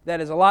one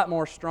that is a lot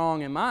more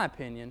strong, in my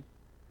opinion,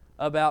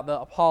 about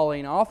the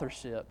Pauline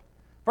authorship.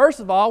 First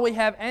of all, we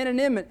have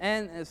anonymity,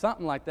 and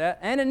something like that,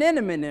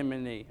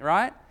 anonymity,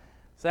 right?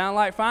 Sound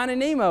like Finding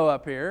Nemo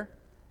up here.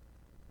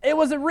 It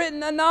was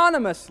written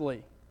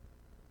anonymously.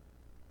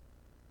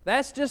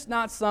 That's just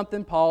not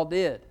something Paul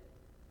did.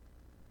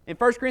 In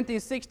 1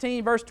 Corinthians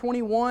 16, verse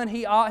 21,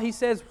 he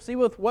says, see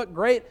with what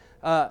great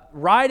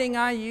writing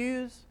I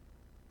use.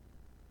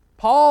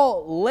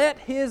 Paul let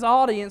his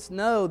audience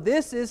know,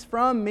 this is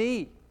from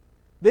me.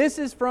 This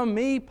is from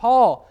me,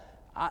 Paul.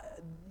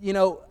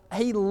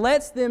 He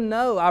lets them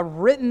know, I've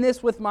written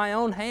this with my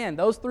own hand.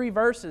 Those 3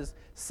 verses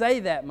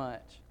say that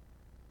much.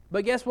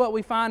 But guess what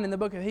we find in the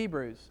book of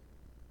Hebrews?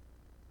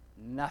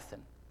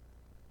 Nothing.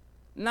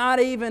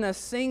 Not even a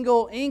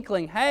single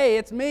inkling. Hey,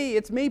 it's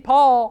me,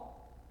 Paul.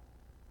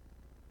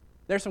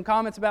 There's some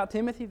comments about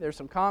Timothy. There's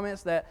some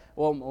comments that,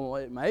 well,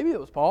 maybe it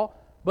was Paul.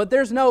 But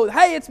there's no,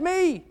 hey, it's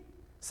me.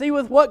 See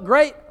with what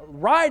great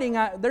writing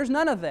there's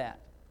none of that.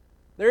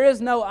 There is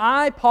no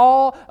I,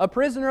 Paul, a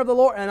prisoner of the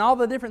Lord, and all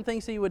the different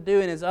things he would do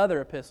in his other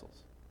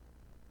epistles.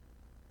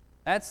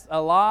 That's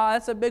a lie.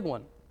 That's a big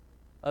one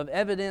of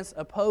evidence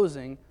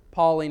opposing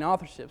Pauline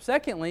authorship.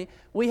 Secondly,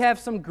 we have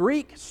some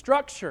Greek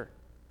structure.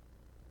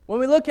 When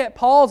we look at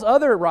Paul's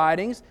other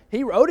writings,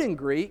 he wrote in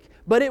Greek,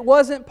 but it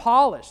wasn't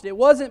polished. It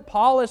wasn't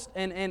polished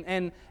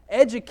and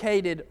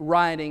educated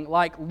writing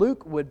like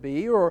Luke would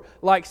be, or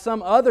like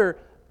some other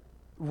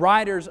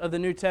writers of the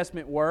New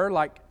Testament were,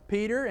 like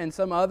Peter and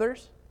some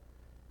others.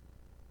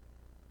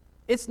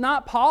 It's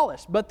not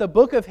polished, but the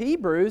book of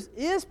Hebrews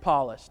is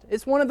polished.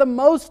 It's one of the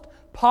most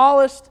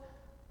polished,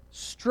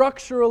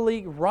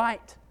 structurally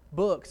right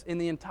books in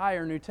the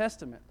entire New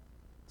Testament.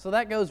 So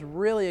that goes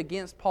really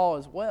against Paul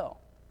as well.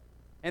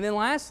 And then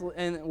lastly,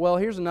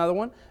 here's another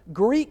one,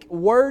 Greek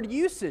word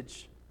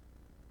usage.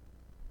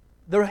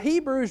 The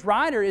Hebrews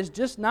writer is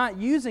just not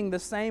using the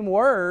same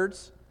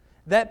words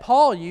that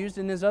Paul used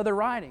in his other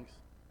writings.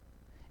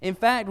 In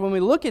fact, when we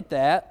look at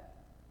that,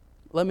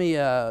 let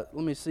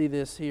me see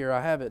this here.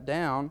 I have it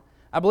down.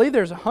 I believe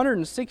there's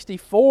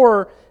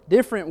 164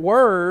 different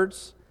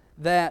words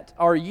that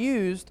are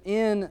used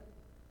in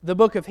the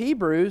book of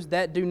Hebrews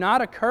that do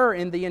not occur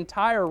in the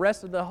entire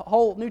rest of the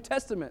whole New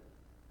Testament.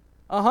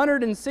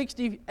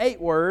 168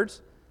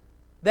 words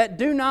that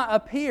do not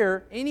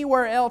appear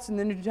anywhere else in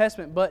the New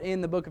Testament but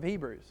in the book of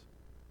Hebrews.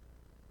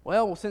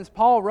 Well, since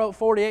Paul wrote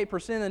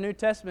 48% of the New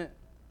Testament,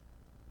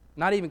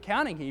 not even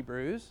counting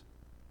Hebrews,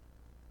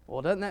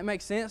 well, doesn't that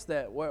make sense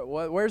that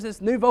where's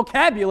this new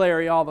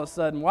vocabulary all of a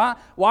sudden? Why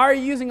are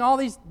you using all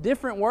these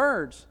different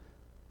words?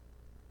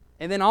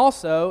 And then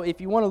also,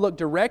 if you want to look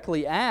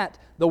directly at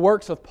the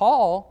works of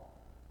Paul,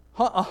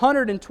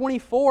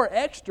 124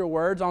 extra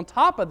words on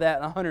top of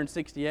that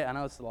 168. I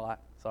know it's a lot.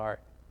 Sorry.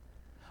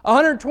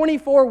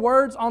 124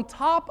 words on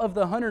top of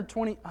the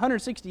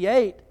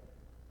 168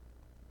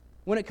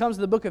 when it comes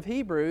to the book of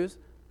Hebrews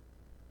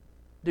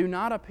do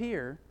not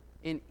appear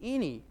in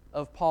any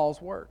of Paul's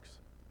works.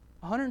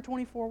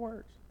 124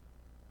 words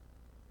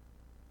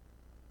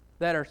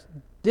that are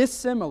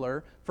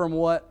dissimilar from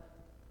what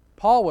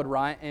Paul would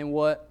write and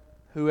what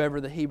whoever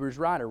the Hebrews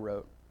writer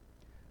wrote.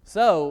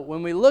 So,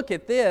 when we look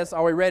at this,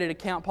 are we ready to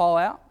count Paul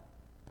out?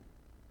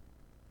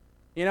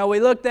 We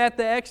looked at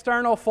the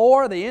external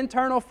for, the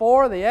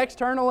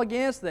external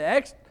against,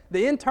 the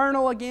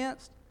internal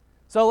against.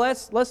 So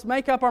let's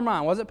make up our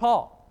mind. Was it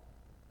Paul?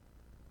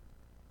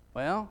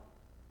 Well,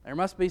 there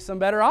must be some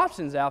better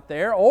options out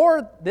there,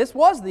 or this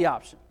was the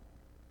option.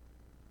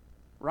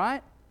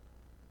 Right?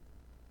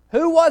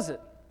 Who was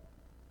it?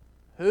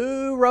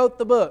 Who wrote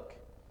the book?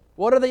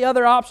 What are the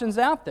other options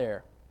out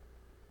there?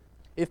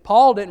 If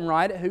Paul didn't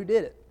write it, who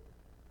did it?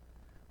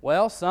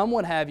 Well, some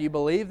would have you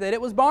believe that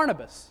it was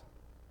Barnabas.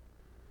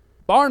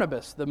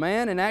 Barnabas, the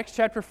man in Acts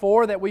chapter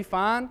 4 that we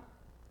find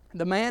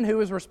the man who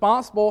was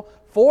responsible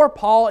for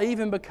Paul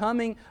even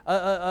becoming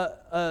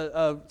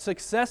a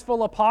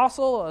successful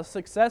apostle, a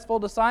successful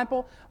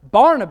disciple,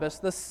 Barnabas,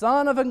 the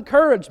son of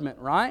encouragement,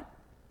 right?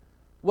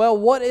 Well,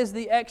 what is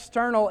the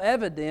external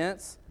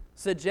evidence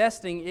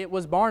suggesting it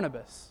was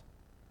Barnabas?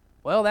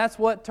 Well, that's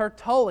what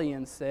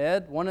Tertullian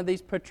said, one of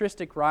these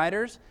patristic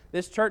writers.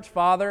 This church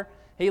father,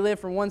 he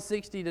lived from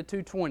 160 to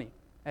 220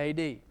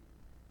 AD.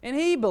 And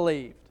he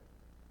believed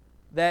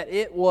that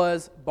it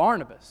was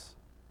Barnabas.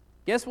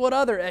 Guess what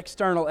other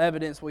external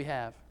evidence we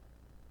have?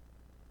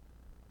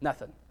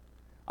 Nothing.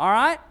 All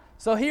right?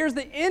 So here's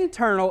the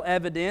internal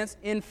evidence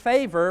in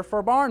favor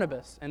for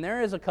Barnabas. And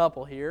there is a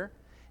couple here.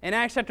 In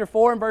Acts chapter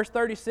 4 and verse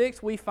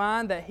 36, we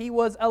find that he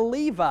was a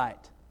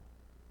Levite.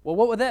 Well,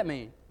 what would that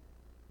mean?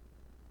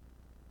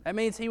 That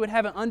means he would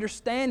have an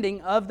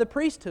understanding of the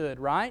priesthood,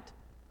 right?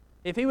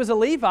 If he was a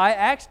Levite,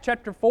 Acts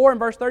chapter 4 and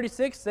verse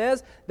 36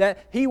 says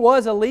that he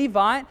was a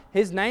Levite.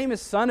 His name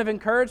is son of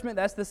encouragement.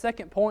 That's the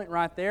second point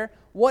right there.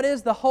 What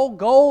is the whole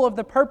goal of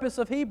the purpose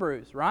of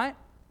Hebrews, right?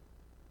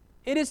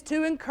 It is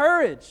to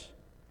encourage.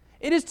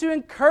 It is to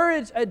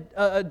encourage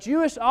a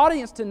Jewish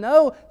audience to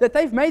know that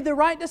they've made the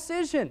right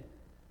decision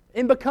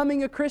in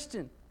becoming a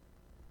Christian.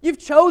 You've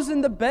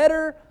chosen the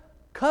better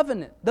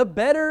covenant, the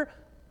better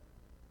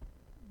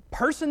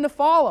person to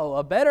follow,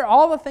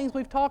 all the things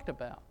we've talked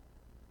about.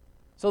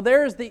 So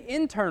there is the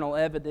internal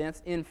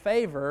evidence in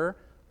favor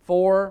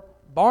for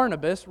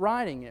Barnabas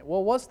writing it.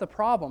 Well, what's the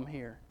problem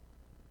here?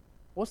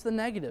 What's the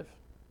negative?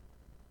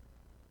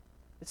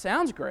 It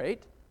sounds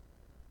great.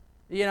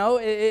 You know,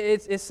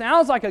 it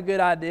sounds like a good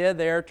idea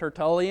there,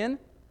 Tertullian.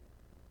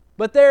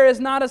 But there is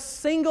not a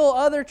single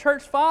other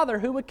church father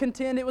who would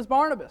contend it was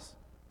Barnabas.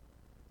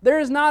 There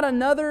is not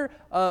another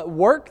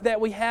work that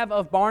we have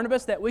of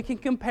Barnabas that we can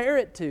compare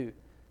it to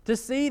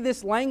see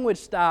this language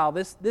style,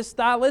 this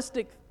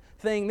stylistic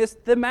thing, this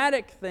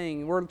thematic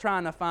thing we're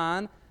trying to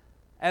find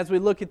as we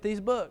look at these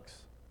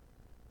books.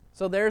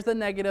 So there's the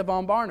negative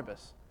on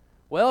Barnabas.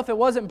 Well, if it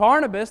wasn't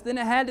Barnabas, then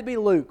it had to be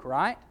Luke,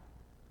 right?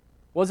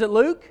 Was it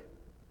Luke?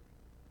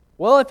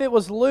 Well, if it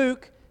was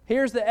Luke,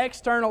 here's the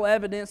external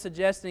evidence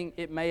suggesting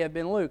it may have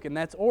been Luke, and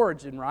that's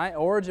Origen, right?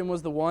 Origen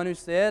was the one who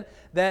said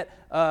that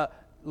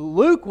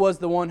Luke was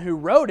the one who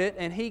wrote it,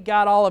 and he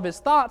got all of his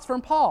thoughts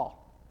from Paul.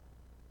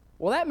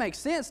 Well, that makes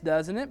sense,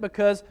 doesn't it?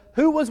 Because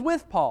who was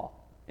with Paul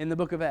in the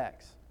book of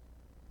Acts?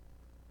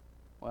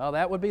 Well,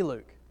 that would be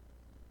Luke.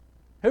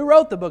 Who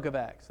wrote the book of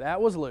Acts? That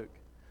was Luke.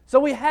 So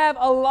we have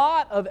a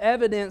lot of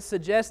evidence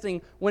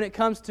suggesting when it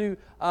comes to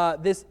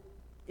this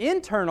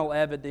internal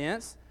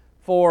evidence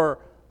for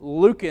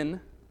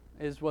Lucan,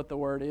 is what the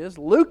word is,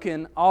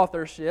 Lucan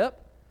authorship,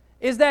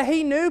 is that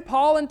he knew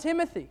Paul and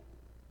Timothy.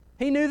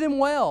 He knew them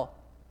well.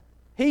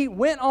 He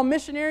went on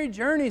missionary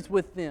journeys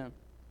with them.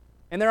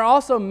 And there are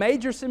also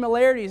major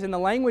similarities in the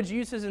language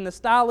uses and the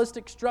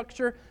stylistic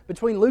structure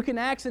between Luke and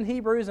Acts and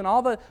Hebrews and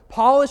all the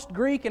polished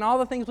Greek and all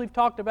the things we've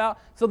talked about.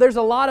 So there's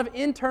a lot of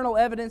internal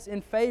evidence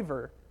in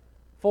favor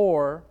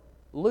for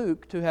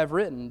Luke to have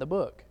written the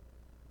book.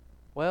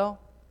 Well,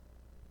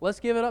 let's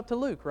give it up to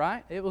Luke,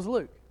 right? It was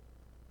Luke.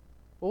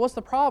 Well, what's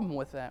the problem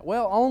with that?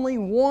 Well, only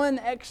one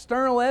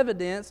external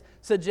evidence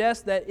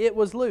suggests that it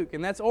was Luke,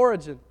 and that's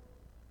Origen.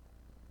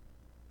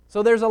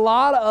 So there's a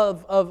lot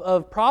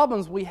of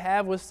problems we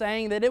have with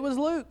saying that it was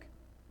Luke.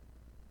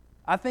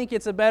 I think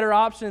it's a better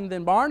option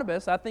than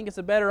Barnabas. I think it's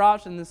a better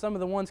option than some of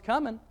the ones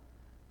coming.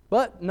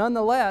 But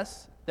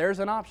nonetheless, there's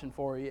an option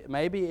for you.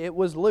 Maybe it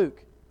was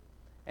Luke.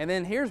 And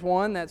then here's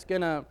one that's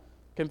going to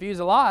confuse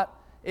a lot,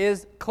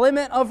 is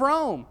Clement of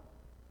Rome.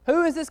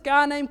 Who is this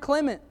guy named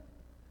Clement?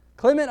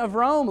 Clement of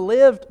Rome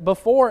lived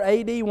before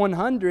AD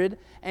 100,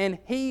 and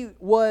he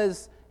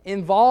was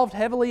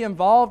heavily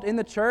involved in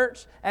the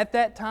church at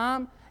that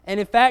time. And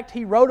in fact,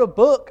 he wrote a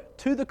book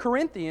to the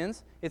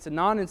Corinthians. It's a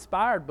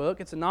non-inspired book.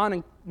 It's a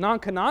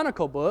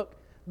non-canonical book.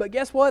 But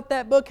guess what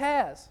that book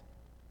has?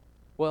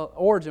 Well,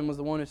 Origen was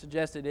the one who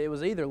suggested it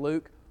was either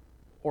Luke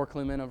or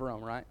Clement of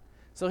Rome, right?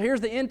 So here's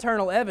the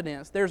internal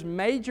evidence. There's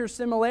major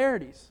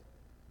similarities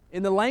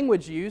in the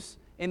language use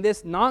in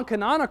this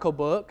non-canonical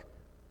book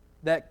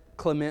that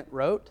Clement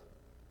wrote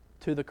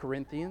to the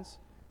Corinthians.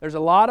 There's a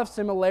lot of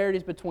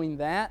similarities between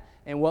that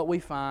and what we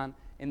find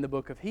in the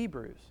book of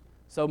Hebrews.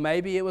 So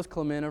maybe it was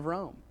Clement of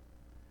Rome.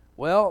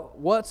 Well,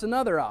 what's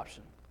another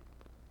option?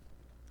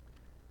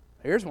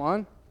 Here's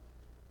one.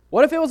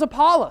 What if it was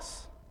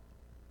Apollos?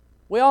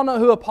 We all know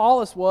who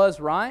Apollos was,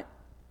 right?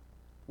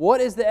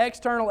 What is the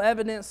external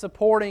evidence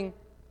supporting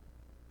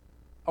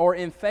or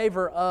in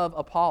favor of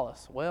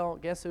Apollos? Well,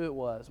 guess who it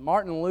was?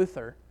 Martin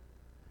Luther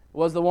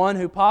was the one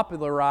who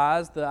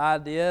popularized the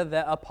idea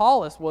that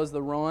Apollos was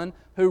the one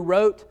who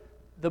wrote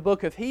the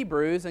book of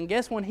Hebrews. And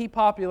guess when he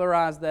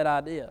popularized that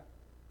idea?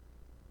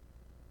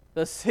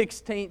 The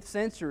 16th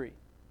century.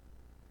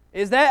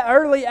 Is that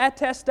early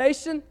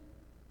attestation?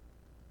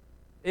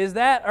 Is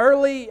that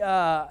early?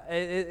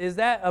 Is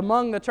that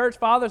among the church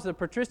fathers, the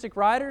patristic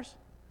writers?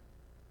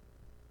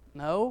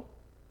 No.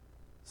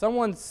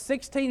 Someone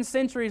 16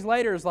 centuries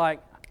later is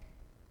like,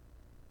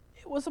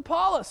 it was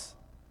Apollos.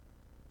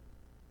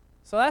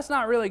 So that's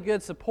not really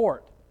good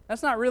support.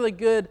 That's not really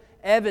good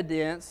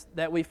evidence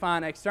that we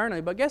find externally.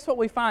 But guess what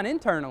we find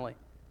internally?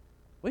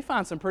 We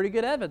find some pretty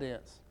good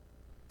evidence.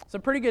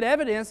 Some pretty good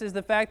evidence is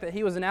the fact that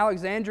he was an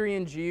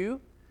Alexandrian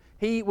Jew.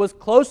 He was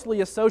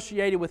closely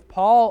associated with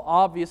Paul,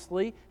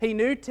 obviously. He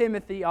knew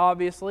Timothy,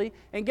 obviously.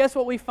 And guess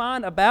what we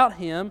find about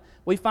him?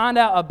 We find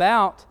out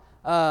about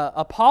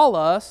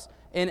Apollos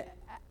in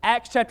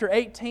Acts chapter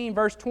 18,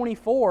 verse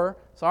 24.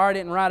 Sorry I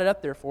didn't write it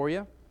up there for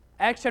you.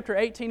 Acts chapter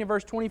 18 and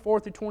verse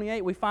 24 through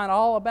 28, we find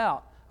all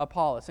about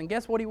Apollos. And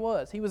guess what he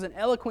was? He was an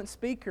eloquent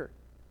speaker.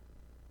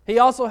 He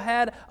also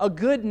had a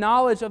good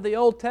knowledge of the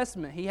Old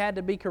Testament. He had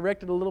to be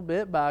corrected a little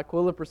bit by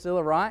Aquila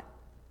Priscilla, right?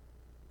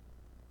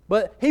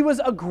 But he was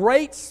a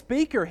great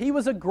speaker. He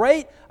was a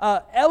great,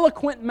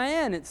 eloquent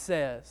man, it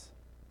says.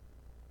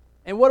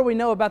 And what do we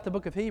know about the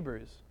book of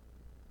Hebrews?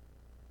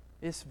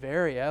 It's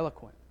very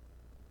eloquent.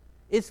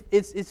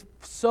 It's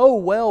so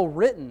well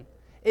written.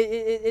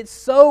 It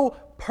so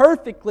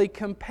perfectly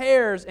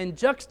compares and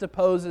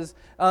juxtaposes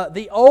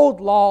the old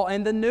law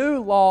and the new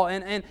law,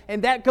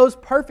 and that goes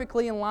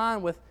perfectly in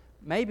line with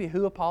maybe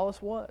who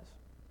Apollos was.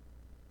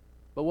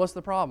 But what's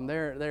the problem?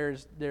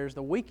 There's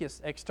the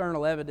weakest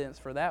external evidence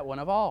for that one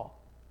of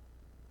all.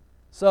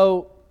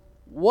 So,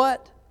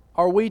 what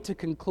are we to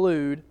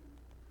conclude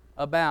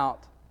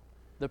about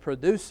the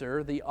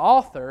producer, the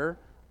author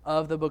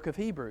of the book of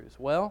Hebrews?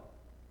 Well,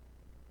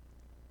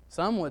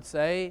 some would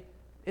say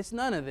it's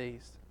none of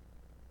these.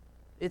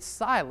 It's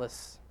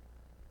Silas.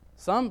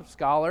 Some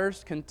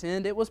scholars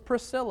contend it was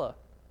Priscilla.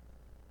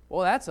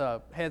 Well, that's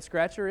a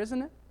head-scratcher,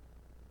 isn't it?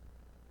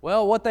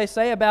 Well, what they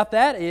say about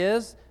that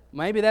is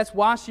maybe that's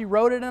why she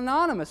wrote it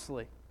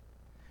anonymously.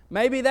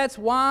 Maybe that's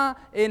why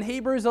in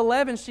Hebrews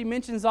 11 she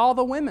mentions all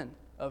the women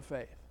of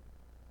faith.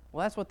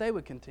 Well, that's what they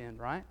would contend,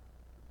 right?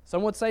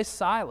 Some would say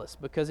Silas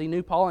because he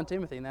knew Paul and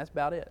Timothy, and that's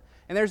about it.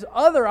 And there's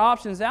other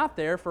options out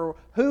there for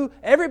who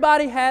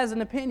everybody has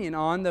an opinion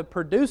on, the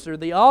producer,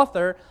 the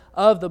author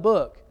of the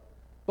book.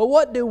 But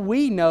what do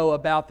we know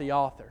about the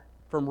author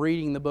from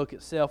reading the book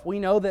itself? We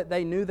know that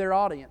they knew their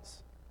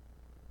audience.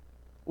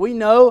 We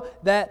know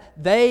that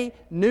they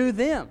knew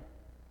them.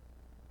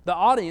 The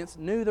audience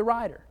knew the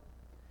writer.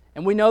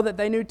 And we know that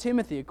they knew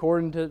Timothy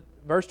according to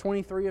verse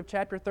 23 of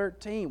chapter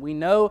 13. We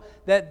know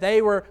that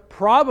they were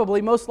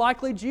probably most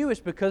likely Jewish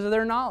because of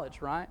their knowledge,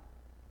 right?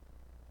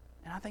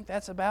 And I think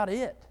that's about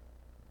it.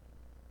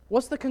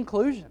 What's the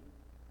conclusion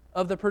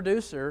of the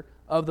producer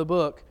of the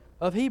book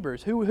of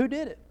Hebrews? Who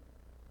did it?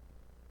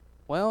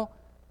 Well,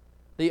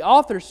 the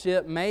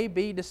authorship may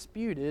be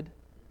disputed,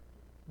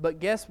 but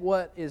guess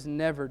what is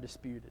never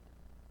disputed?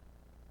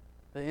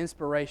 The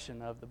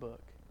inspiration of the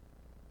book.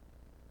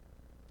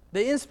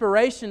 The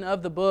inspiration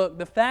of the book,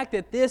 the fact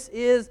that this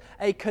is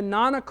a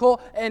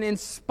canonical and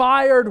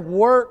inspired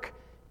work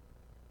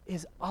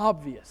is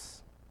obvious.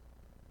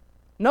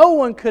 No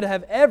one could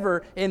have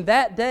ever in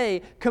that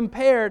day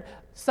compared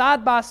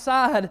side by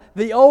side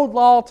the old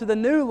law to the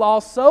new law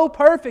so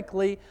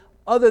perfectly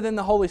other than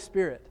the Holy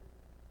Spirit.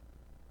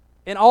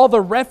 And all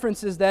the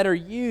references that are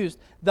used,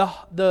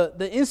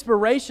 the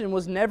inspiration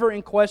was never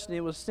in question.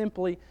 It was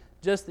simply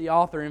just the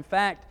author. In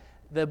fact,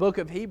 the book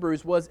of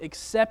Hebrews was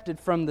accepted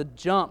from the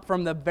jump,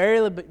 from the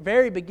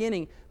very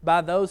beginning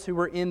by those who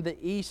were in the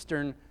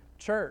Eastern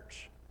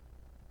church.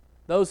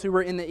 Those who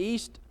were in the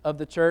east of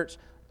the church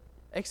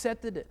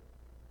accepted it.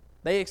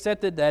 They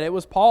accepted that it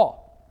was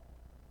Paul.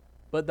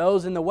 But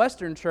those in the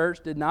Western church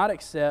did not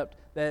accept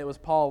that it was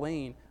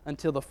Pauline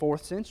until the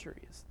 4th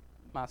century, as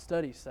my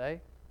studies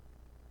say.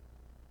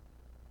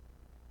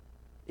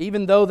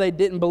 Even though they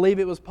didn't believe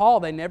it was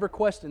Paul, they never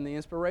questioned the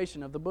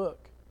inspiration of the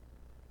book.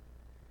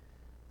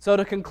 So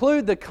to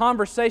conclude the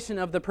conversation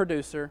of the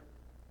producer,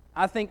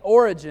 I think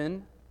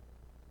Origen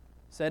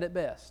said it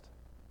best.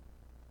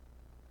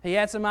 He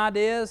had some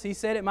ideas. He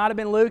said it might have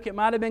been Luke, it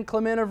might have been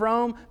Clement of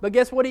Rome, but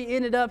guess what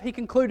he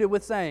concluded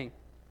with saying?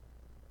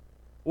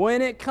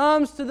 When it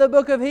comes to the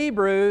book of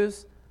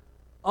Hebrews,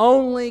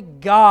 only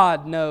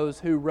God knows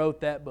who wrote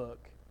that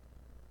book.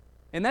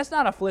 And that's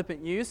not a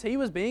flippant use. He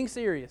was being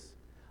serious.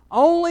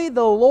 Only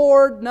the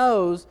Lord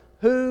knows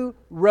who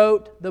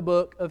wrote the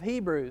book of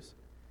Hebrews.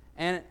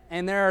 And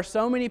there are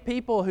so many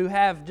people who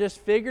have just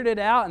figured it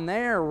out and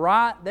they're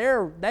right.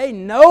 They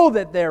know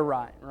that they're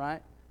right?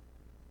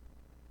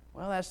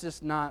 Well, that's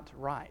just not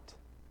right.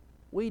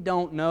 We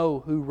don't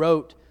know who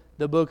wrote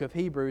the book of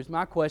Hebrews.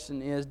 My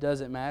question is, does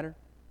it matter?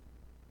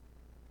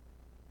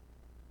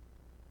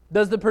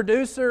 Does the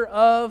producer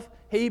of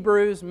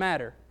Hebrews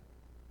matter?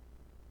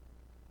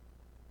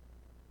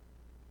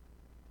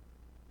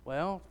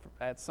 Well,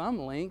 at some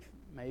length,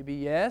 maybe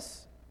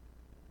yes.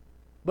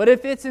 But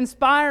if it's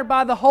inspired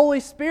by the Holy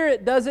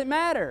Spirit, does it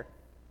matter?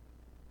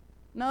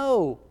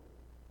 No.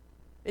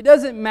 It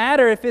doesn't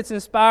matter if it's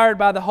inspired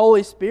by the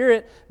Holy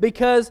Spirit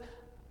because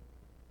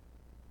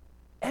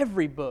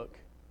every book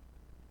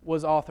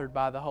was authored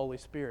by the Holy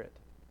Spirit.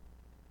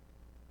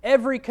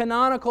 Every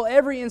canonical,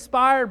 every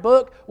inspired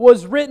book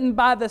was written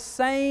by the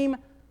same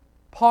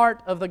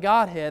part of the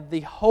Godhead,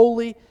 the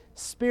Holy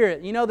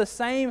Spirit. You know, the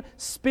same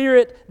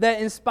Spirit that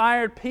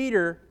inspired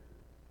Peter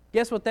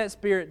Guess what that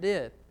Spirit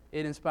did?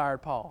 It inspired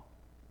Paul.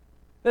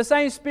 The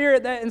same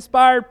Spirit that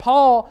inspired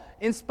Paul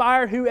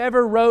inspired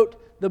whoever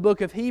wrote the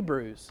book of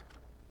Hebrews.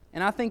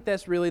 And I think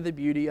that's really the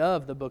beauty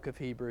of the book of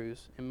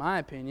Hebrews, in my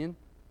opinion,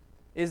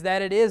 is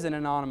that it is an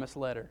anonymous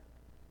letter.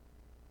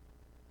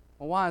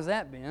 Well, why is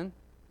that, Ben?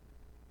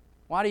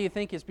 Why do you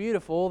think it's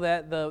beautiful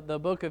that the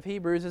book of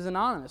Hebrews is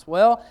anonymous?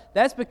 Well,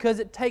 that's because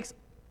it takes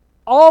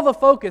all the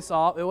focus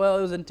off, well,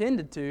 it was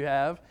intended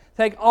to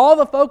take all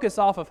the focus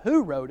off of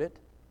who wrote it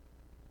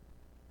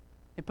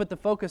and put the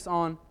focus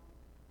on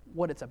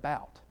what it's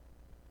about.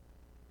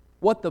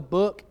 What the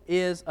book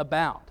is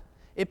about.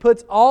 It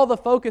puts all the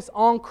focus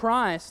on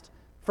Christ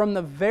from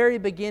the very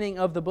beginning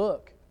of the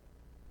book.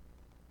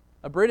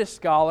 A British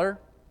scholar,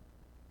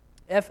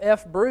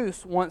 F.F.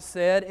 Bruce, once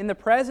said, "In the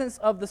presence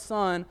of the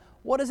Son,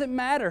 what does it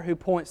matter who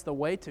points the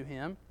way to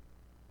Him?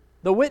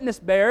 The witness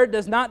bearer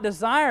does not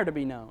desire to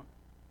be known.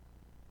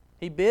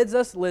 He bids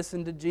us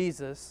listen to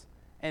Jesus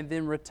and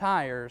then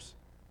retires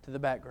to the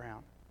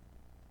background."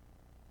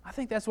 I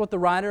think that's what the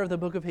writer of the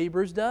book of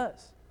Hebrews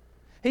does.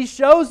 He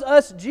shows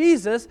us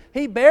Jesus.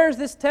 He bears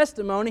this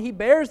testimony. He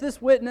bears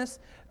this witness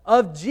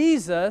of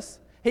Jesus.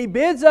 He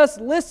bids us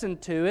listen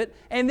to it,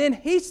 and then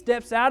He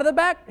steps out of the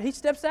back. He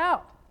steps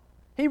out.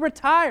 He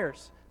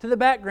retires to the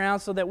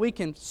background so that we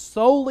can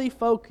solely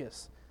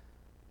focus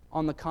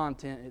on the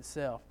content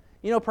itself.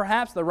 You know,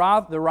 perhaps the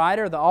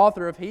writer, the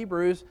author of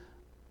Hebrews,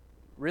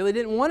 really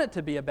didn't want it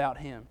to be about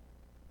him.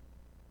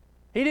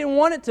 He didn't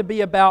want it to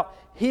be about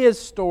his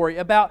story,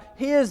 about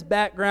his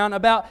background,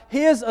 about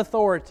his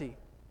authority.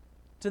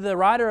 To the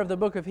writer of the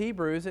book of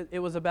Hebrews, it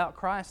was about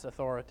Christ's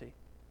authority.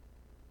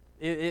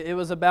 It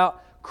was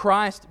about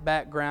Christ's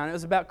background. It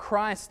was about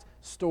Christ's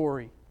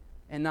story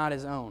and not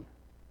his own.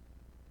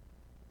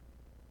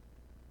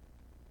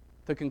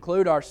 To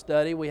conclude our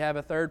study, we have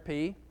a third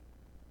P.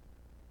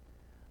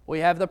 We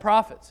have the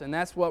prophets, and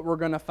that's what we're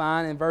going to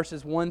find in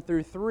verses 1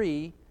 through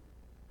 3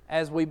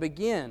 as we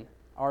begin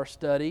our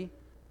study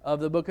of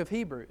the book of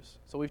Hebrews.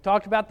 So we've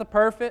talked about the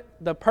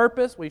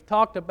purpose, we've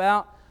talked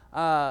about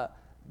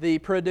the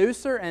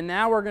producer, and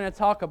now we're going to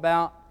talk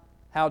about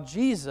how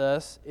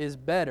Jesus is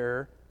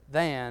better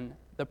than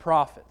the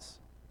prophets.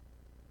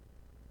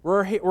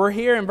 We're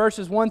here in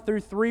verses 1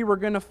 through 3. We're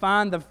going to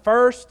find the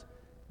first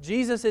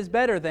Jesus is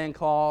better than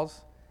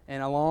clause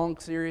and a long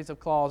series of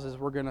clauses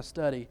we're going to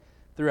study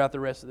throughout the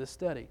rest of this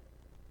study.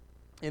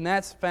 And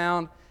that's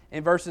found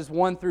in verses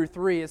 1 through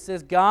 3. It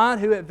says, "God,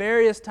 who at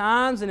various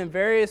times and in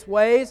various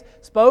ways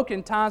spoke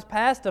in times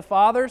past to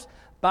fathers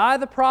by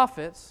the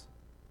prophets,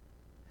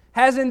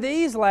 has in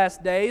these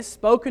last days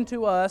spoken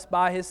to us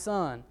by His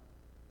Son,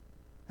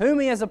 whom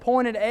He has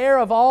appointed heir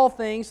of all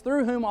things,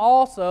 through whom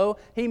also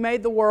He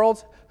made the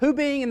worlds, who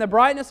being in the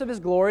brightness of His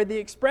glory, the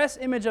express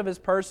image of His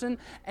person,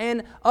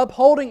 and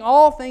upholding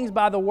all things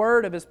by the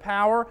word of His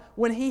power,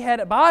 when He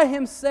had by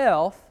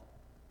Himself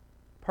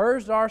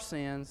purged our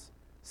sins,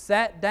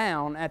 sat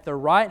down at the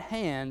right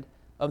hand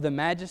of the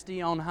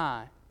Majesty on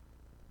high."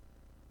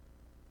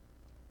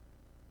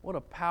 What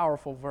a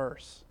powerful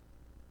verse.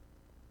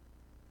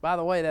 By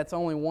the way, that's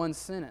only one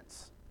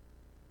sentence.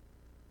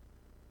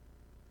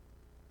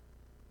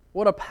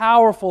 What a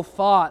powerful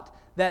thought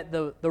that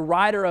the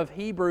writer of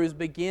Hebrews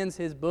begins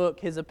his book,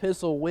 his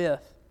epistle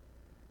with.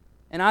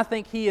 And I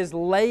think he is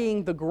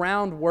laying the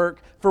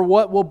groundwork for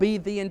what will be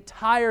the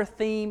entire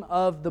theme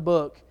of the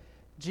book.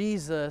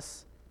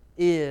 Jesus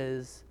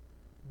is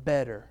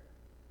better.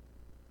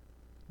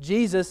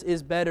 Jesus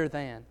is better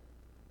than.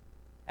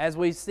 As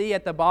we see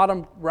at the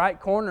bottom right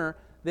corner,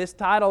 this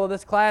title of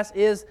this class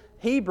is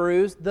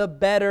Hebrews, the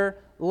better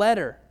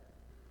letter.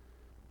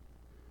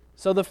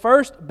 So the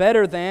first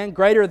better than,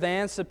 greater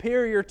than,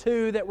 superior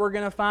to that we're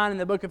going to find in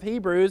the book of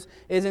Hebrews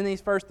is in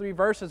these first 3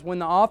 verses when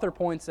the author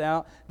points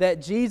out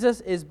that Jesus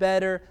is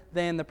better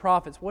than the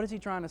prophets. What is he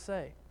trying to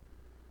say?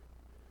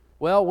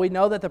 Well, we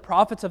know that the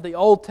prophets of the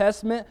Old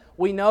Testament,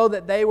 we know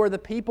that they were the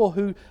people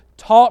who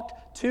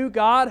talked to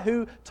God,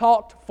 who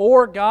talked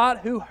for God,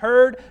 who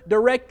heard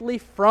directly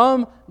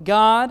from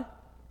God.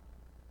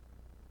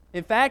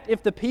 In fact,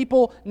 if the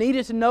people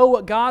needed to know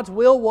what God's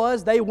will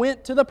was, they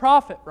went to the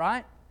prophet,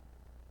 right?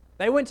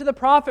 They went to the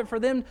prophet for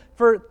them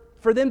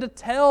to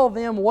tell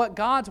them what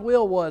God's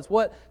will was,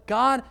 what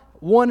God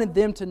wanted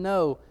them to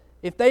know.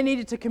 If they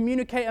needed to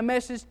communicate a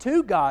message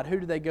to God,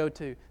 who did they go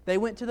to? They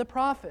went to the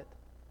prophet.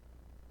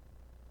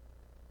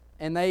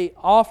 And they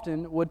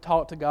often would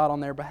talk to God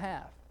on their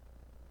behalf.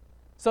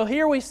 So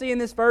here we see in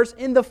this verse,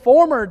 in the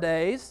former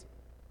days,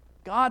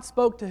 God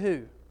spoke to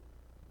who?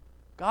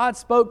 God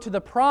spoke to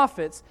the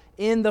prophets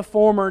in the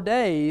former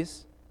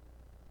days.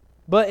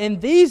 But in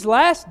these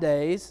last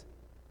days,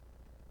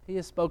 He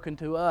has spoken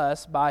to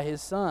us by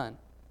His Son.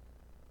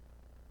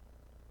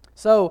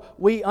 So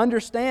we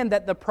understand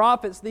that the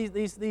prophets,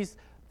 these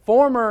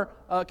former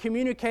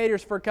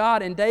communicators for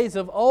God in days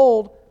of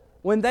old,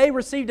 when they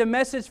received a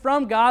message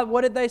from God,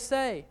 what did they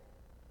say?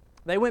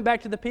 They went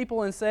back to the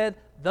people and said,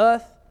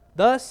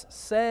 Thus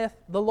saith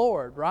the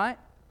Lord, right?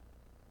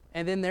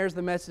 And then there's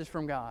the message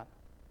from God.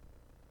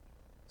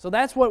 So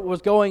that's what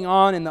was going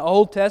on in the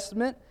Old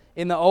Testament.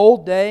 in the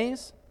old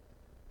days,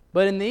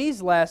 but in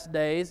these last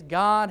days,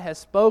 God has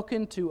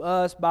spoken to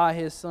us by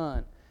His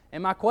Son.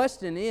 And my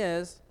question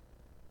is,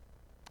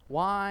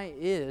 why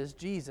is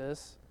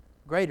Jesus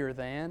greater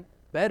than,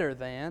 better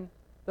than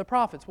the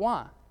prophets?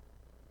 Why?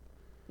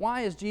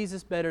 Why is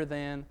Jesus better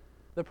than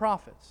the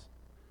prophets?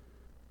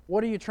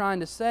 What are you trying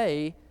to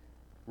say,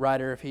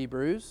 writer of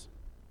Hebrews?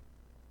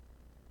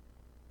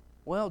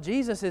 Well,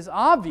 Jesus is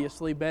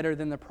obviously better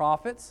than the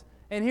prophets,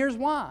 and here's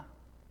why.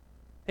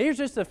 Here's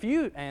just a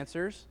few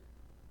answers.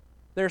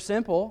 They're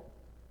simple.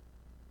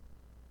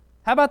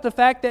 How about the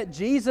fact that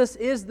Jesus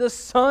is the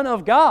Son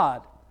of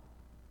God?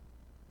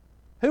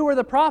 Who were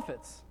the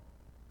prophets?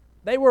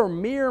 They were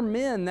mere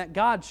men that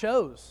God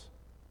chose.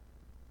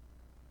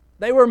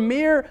 They were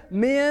mere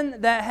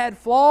men that had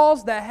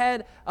flaws, that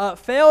had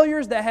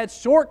failures, that had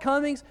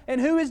shortcomings.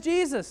 And who is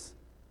Jesus?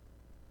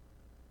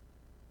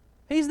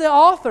 He's the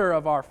author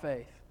of our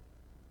faith.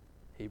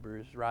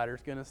 Hebrews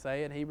writer's going to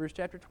say in Hebrews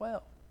chapter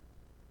 12.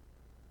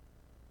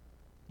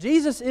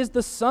 Jesus is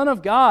the Son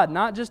of God,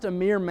 not just a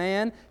mere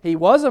man. He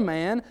was a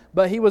man,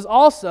 but He was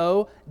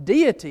also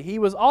deity. He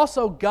was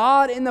also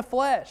God in the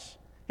flesh.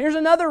 Here's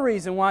another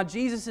reason why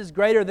Jesus is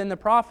greater than the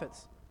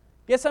prophets.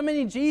 Guess how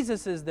many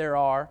Jesuses there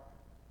are?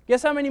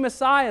 Guess how many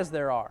Messiahs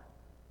there are?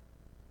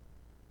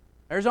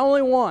 There's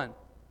only one.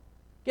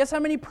 Guess how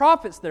many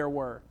prophets there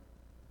were?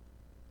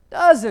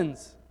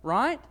 Dozens,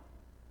 right?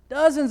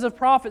 Dozens of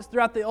prophets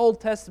throughout the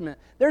Old Testament.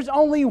 There's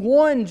only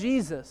one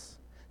Jesus.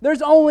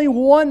 There's only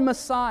one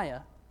Messiah.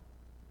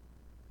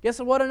 Guess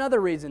what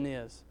another reason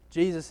is?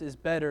 Jesus is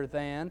better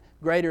than,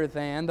 greater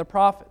than the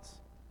prophets.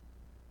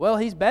 Well,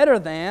 He's better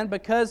than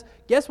because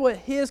guess what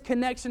His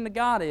connection to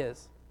God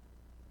is?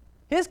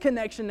 His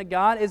connection to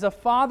God is a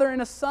father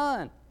and a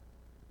son.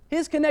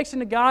 His connection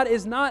to God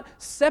is not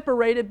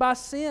separated by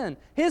sin.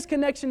 His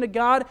connection to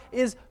God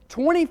is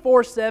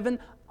 24/7,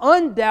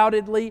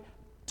 undoubtedly,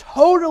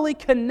 totally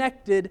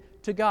connected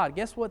to God.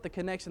 Guess what the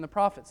connection the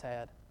prophets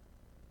had?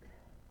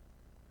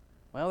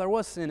 Well, there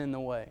was sin in the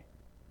way.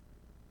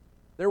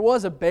 There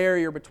was a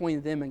barrier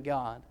between them and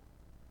God.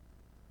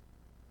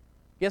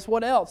 Guess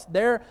what else?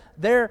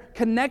 Their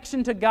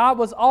connection to God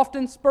was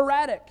often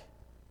sporadic.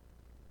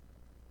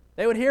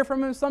 They would hear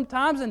from Him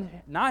sometimes and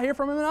not hear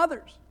from Him in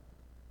others.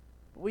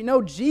 We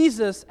know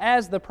Jesus,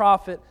 as the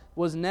prophet,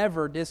 was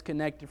never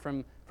disconnected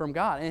from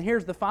God. And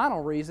here's the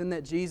final reason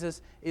that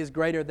Jesus is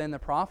greater than the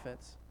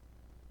prophets,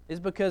 is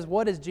because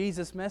what is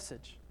Jesus'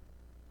 message?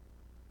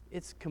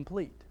 It's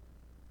complete.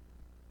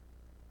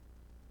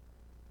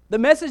 The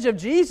message of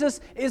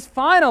Jesus is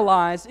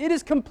finalized. It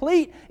is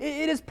complete.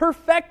 It is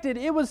perfected.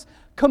 It was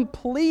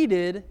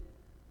completed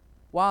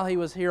while He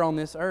was here on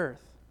this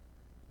earth.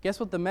 Guess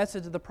what the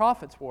message of the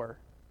prophets were?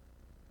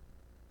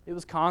 It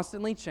was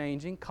constantly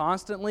changing,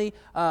 constantly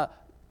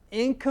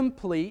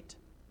incomplete.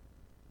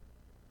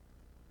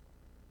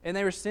 And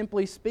they were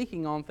simply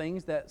speaking on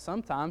things that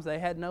sometimes they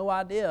had no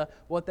idea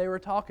what they were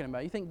talking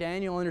about. You think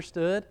Daniel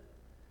understood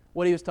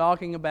what he was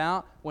talking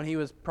about when he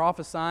was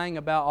prophesying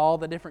about all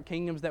the different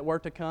kingdoms that were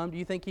to come? Do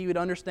you think he would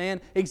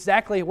understand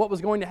exactly what was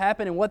going to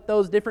happen and what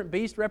those different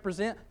beasts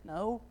represent?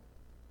 No.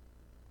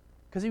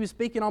 Because he was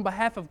speaking on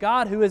behalf of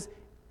God, who is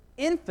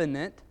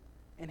infinite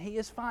and He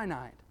is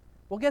finite.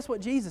 Well, guess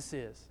what Jesus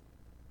is?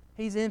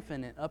 He's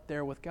infinite up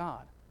there with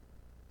God.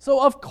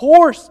 So, of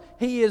course,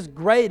 He is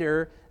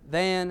greater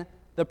than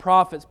the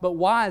prophets. But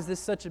why is this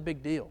such a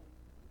big deal?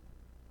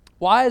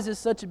 Why is this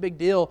such a big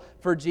deal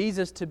for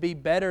Jesus to be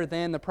better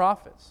than the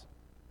prophets?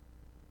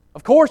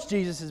 Of course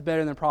Jesus is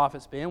better than the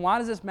prophets, Ben. Why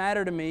does this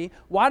matter to me?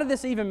 Why did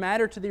this even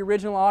matter to the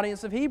original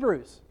audience of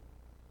Hebrews?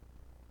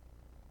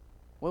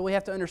 Well, we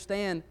have to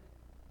understand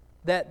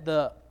that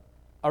the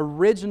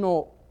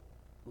original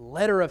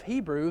letter of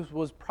Hebrews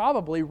was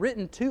probably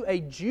written to a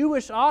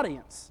Jewish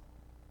audience,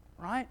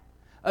 right?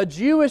 A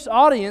Jewish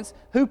audience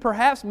who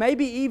perhaps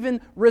maybe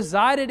even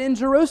resided in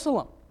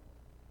Jerusalem.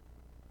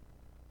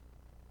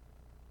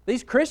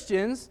 These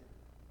Christians,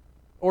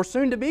 or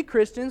soon-to-be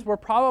Christians, were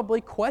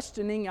probably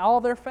questioning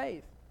all their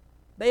faith.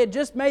 They had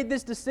just made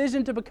this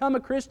decision to become a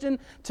Christian,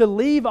 to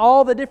leave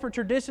all the different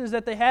traditions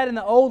that they had in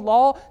the Old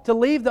Law, to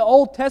leave the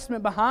Old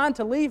Testament behind,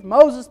 to leave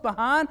Moses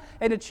behind,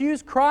 and to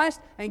choose Christ.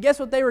 And guess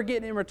what they were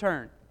getting in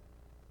return?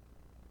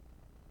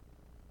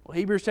 Well,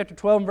 Hebrews chapter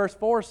 12 and verse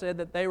 4 said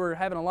that they were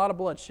having a lot of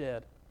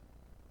bloodshed,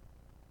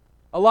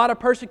 a lot of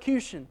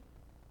persecution,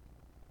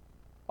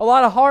 a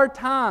lot of hard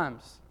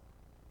times.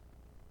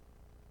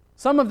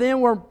 Some of them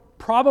were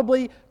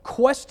probably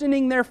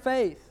questioning their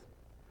faith,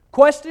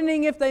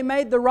 questioning if they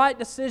made the right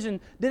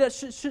decision.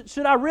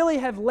 Should I really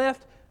have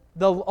left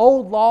the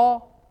old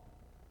law?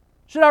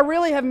 Should I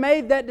really have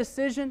made that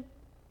decision?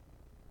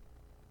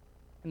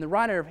 And the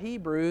writer of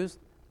Hebrews,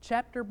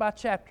 chapter by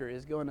chapter,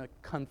 is going to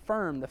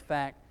confirm the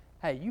fact,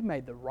 hey, you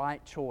made the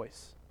right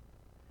choice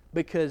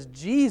because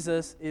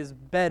Jesus is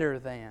better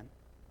than.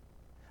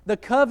 The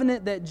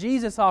covenant that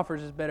Jesus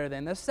offers is better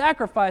than. The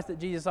sacrifice that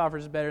Jesus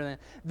offers is better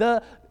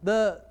than.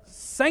 The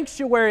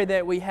sanctuary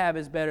that we have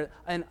is better.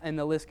 And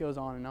the list goes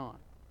on and on.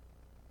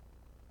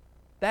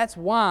 That's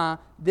why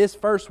this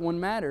first one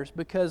matters,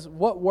 because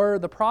what were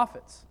the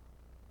prophets?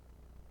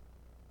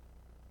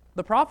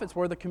 The prophets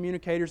were the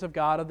communicators of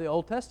God of the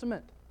Old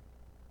Testament.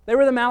 They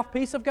were the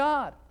mouthpiece of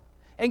God.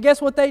 And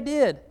guess what they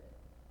did?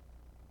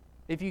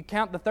 If you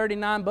count the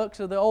 39 books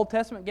of the Old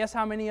Testament, guess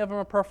how many of them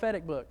are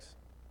prophetic books?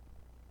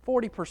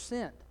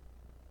 40%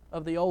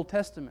 of the Old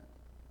Testament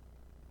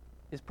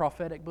is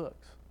prophetic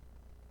books.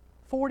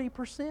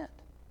 40%.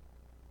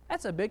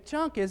 That's a big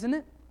chunk, isn't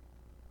it?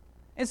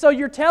 And so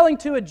you're telling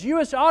to a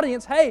Jewish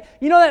audience, hey,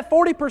 you know that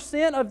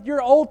 40% of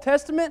your Old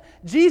Testament,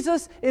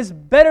 Jesus is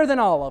better than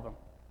all of them.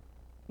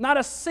 Not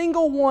a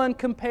single one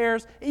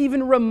compares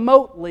even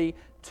remotely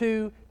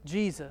to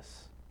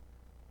Jesus.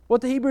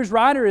 What the Hebrews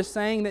writer is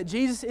saying, that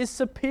Jesus is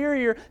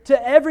superior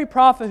to every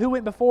prophet who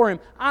went before Him.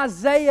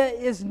 Isaiah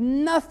is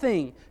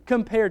nothing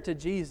compared to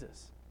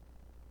Jesus.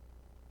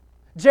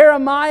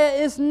 Jeremiah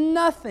is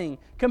nothing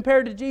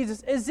compared to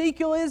Jesus.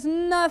 Ezekiel is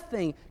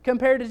nothing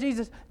compared to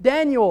Jesus.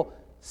 Daniel,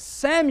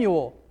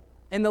 Samuel,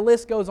 and the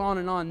list goes on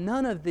and on.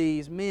 None of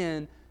these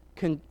men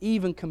can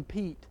even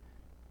compete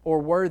or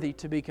worthy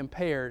to be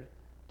compared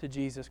to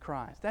Jesus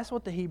Christ. That's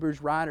what the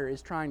Hebrews writer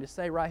is trying to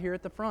say right here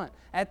at the front.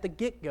 At the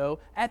get-go,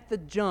 at the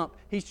jump,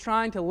 he's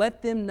trying to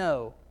let them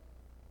know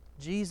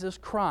Jesus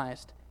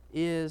Christ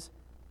is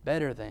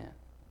better than.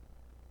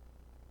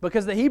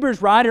 Because the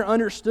Hebrews writer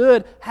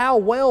understood how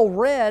well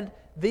read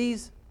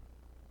these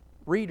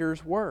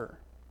readers were.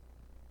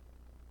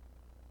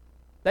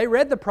 They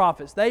read the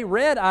prophets. They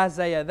read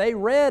Isaiah. They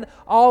read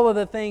all of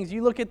the things.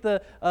 You look at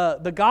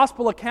the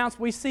gospel accounts,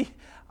 we see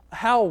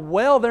how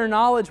well their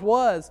knowledge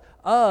was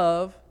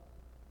of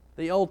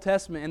the Old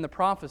Testament and the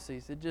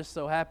prophecies. It just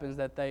so happens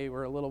that they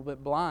were a little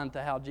bit blind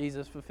to how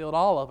Jesus fulfilled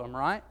all of them,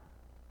 right?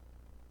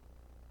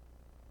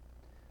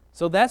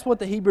 So that's what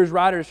the Hebrews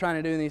writer is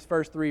trying to do in these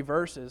first 3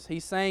 verses.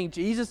 He's saying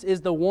Jesus is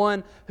the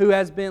one who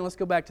has been, let's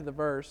go back to the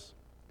verse.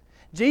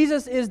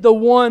 Jesus is the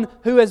one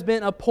who has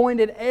been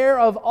appointed heir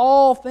of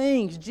all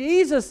things.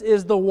 Jesus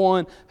is the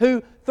one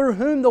through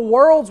whom the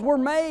worlds were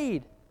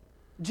made.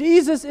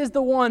 Jesus is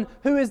the one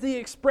who is the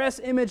express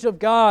image of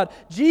God.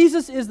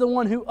 Jesus is the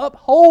one who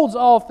upholds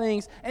all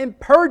things and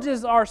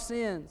purges our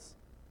sins.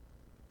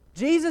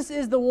 Jesus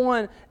is the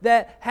one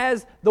that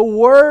has the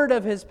word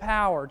of His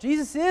power.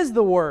 Jesus is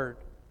the Word.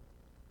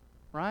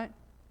 Right?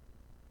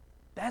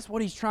 That's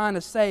what he's trying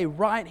to say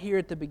right here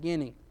at the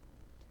beginning.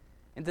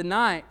 And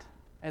tonight,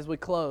 as we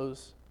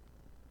close,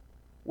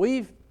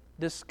 we've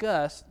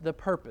discussed the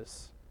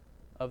purpose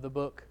of the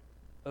book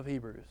of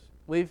Hebrews.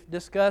 We've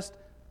discussed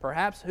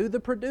perhaps who the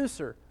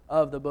producer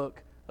of the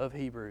book of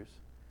Hebrews.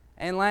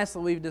 And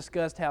lastly, we've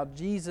discussed how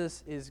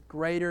Jesus is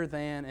greater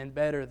than and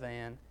better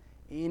than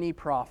any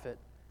prophet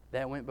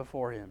that went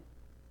before Him.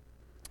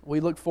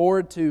 We look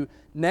forward to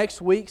next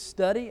week's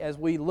study as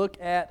we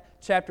look at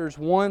chapters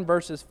 1,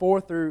 verses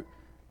 4 through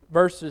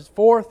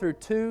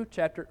 2,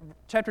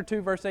 chapter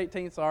 2, verse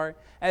 18,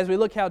 as we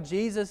look how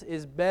Jesus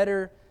is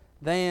better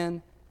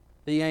than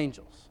the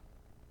angels.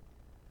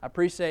 I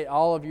appreciate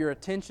all of your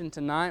attention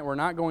tonight. We're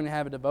not going to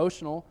have a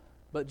devotional,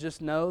 but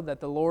just know that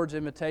the Lord's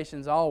invitation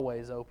is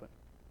always open.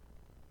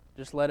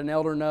 Just let an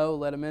elder know,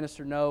 let a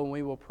minister know, and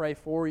we will pray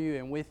for you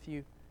and with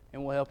you,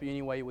 and we'll help you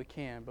any way we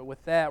can. But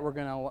with that, we're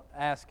going to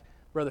ask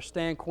Brother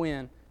Stan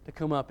Quinn to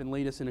come up and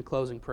lead us in a closing prayer.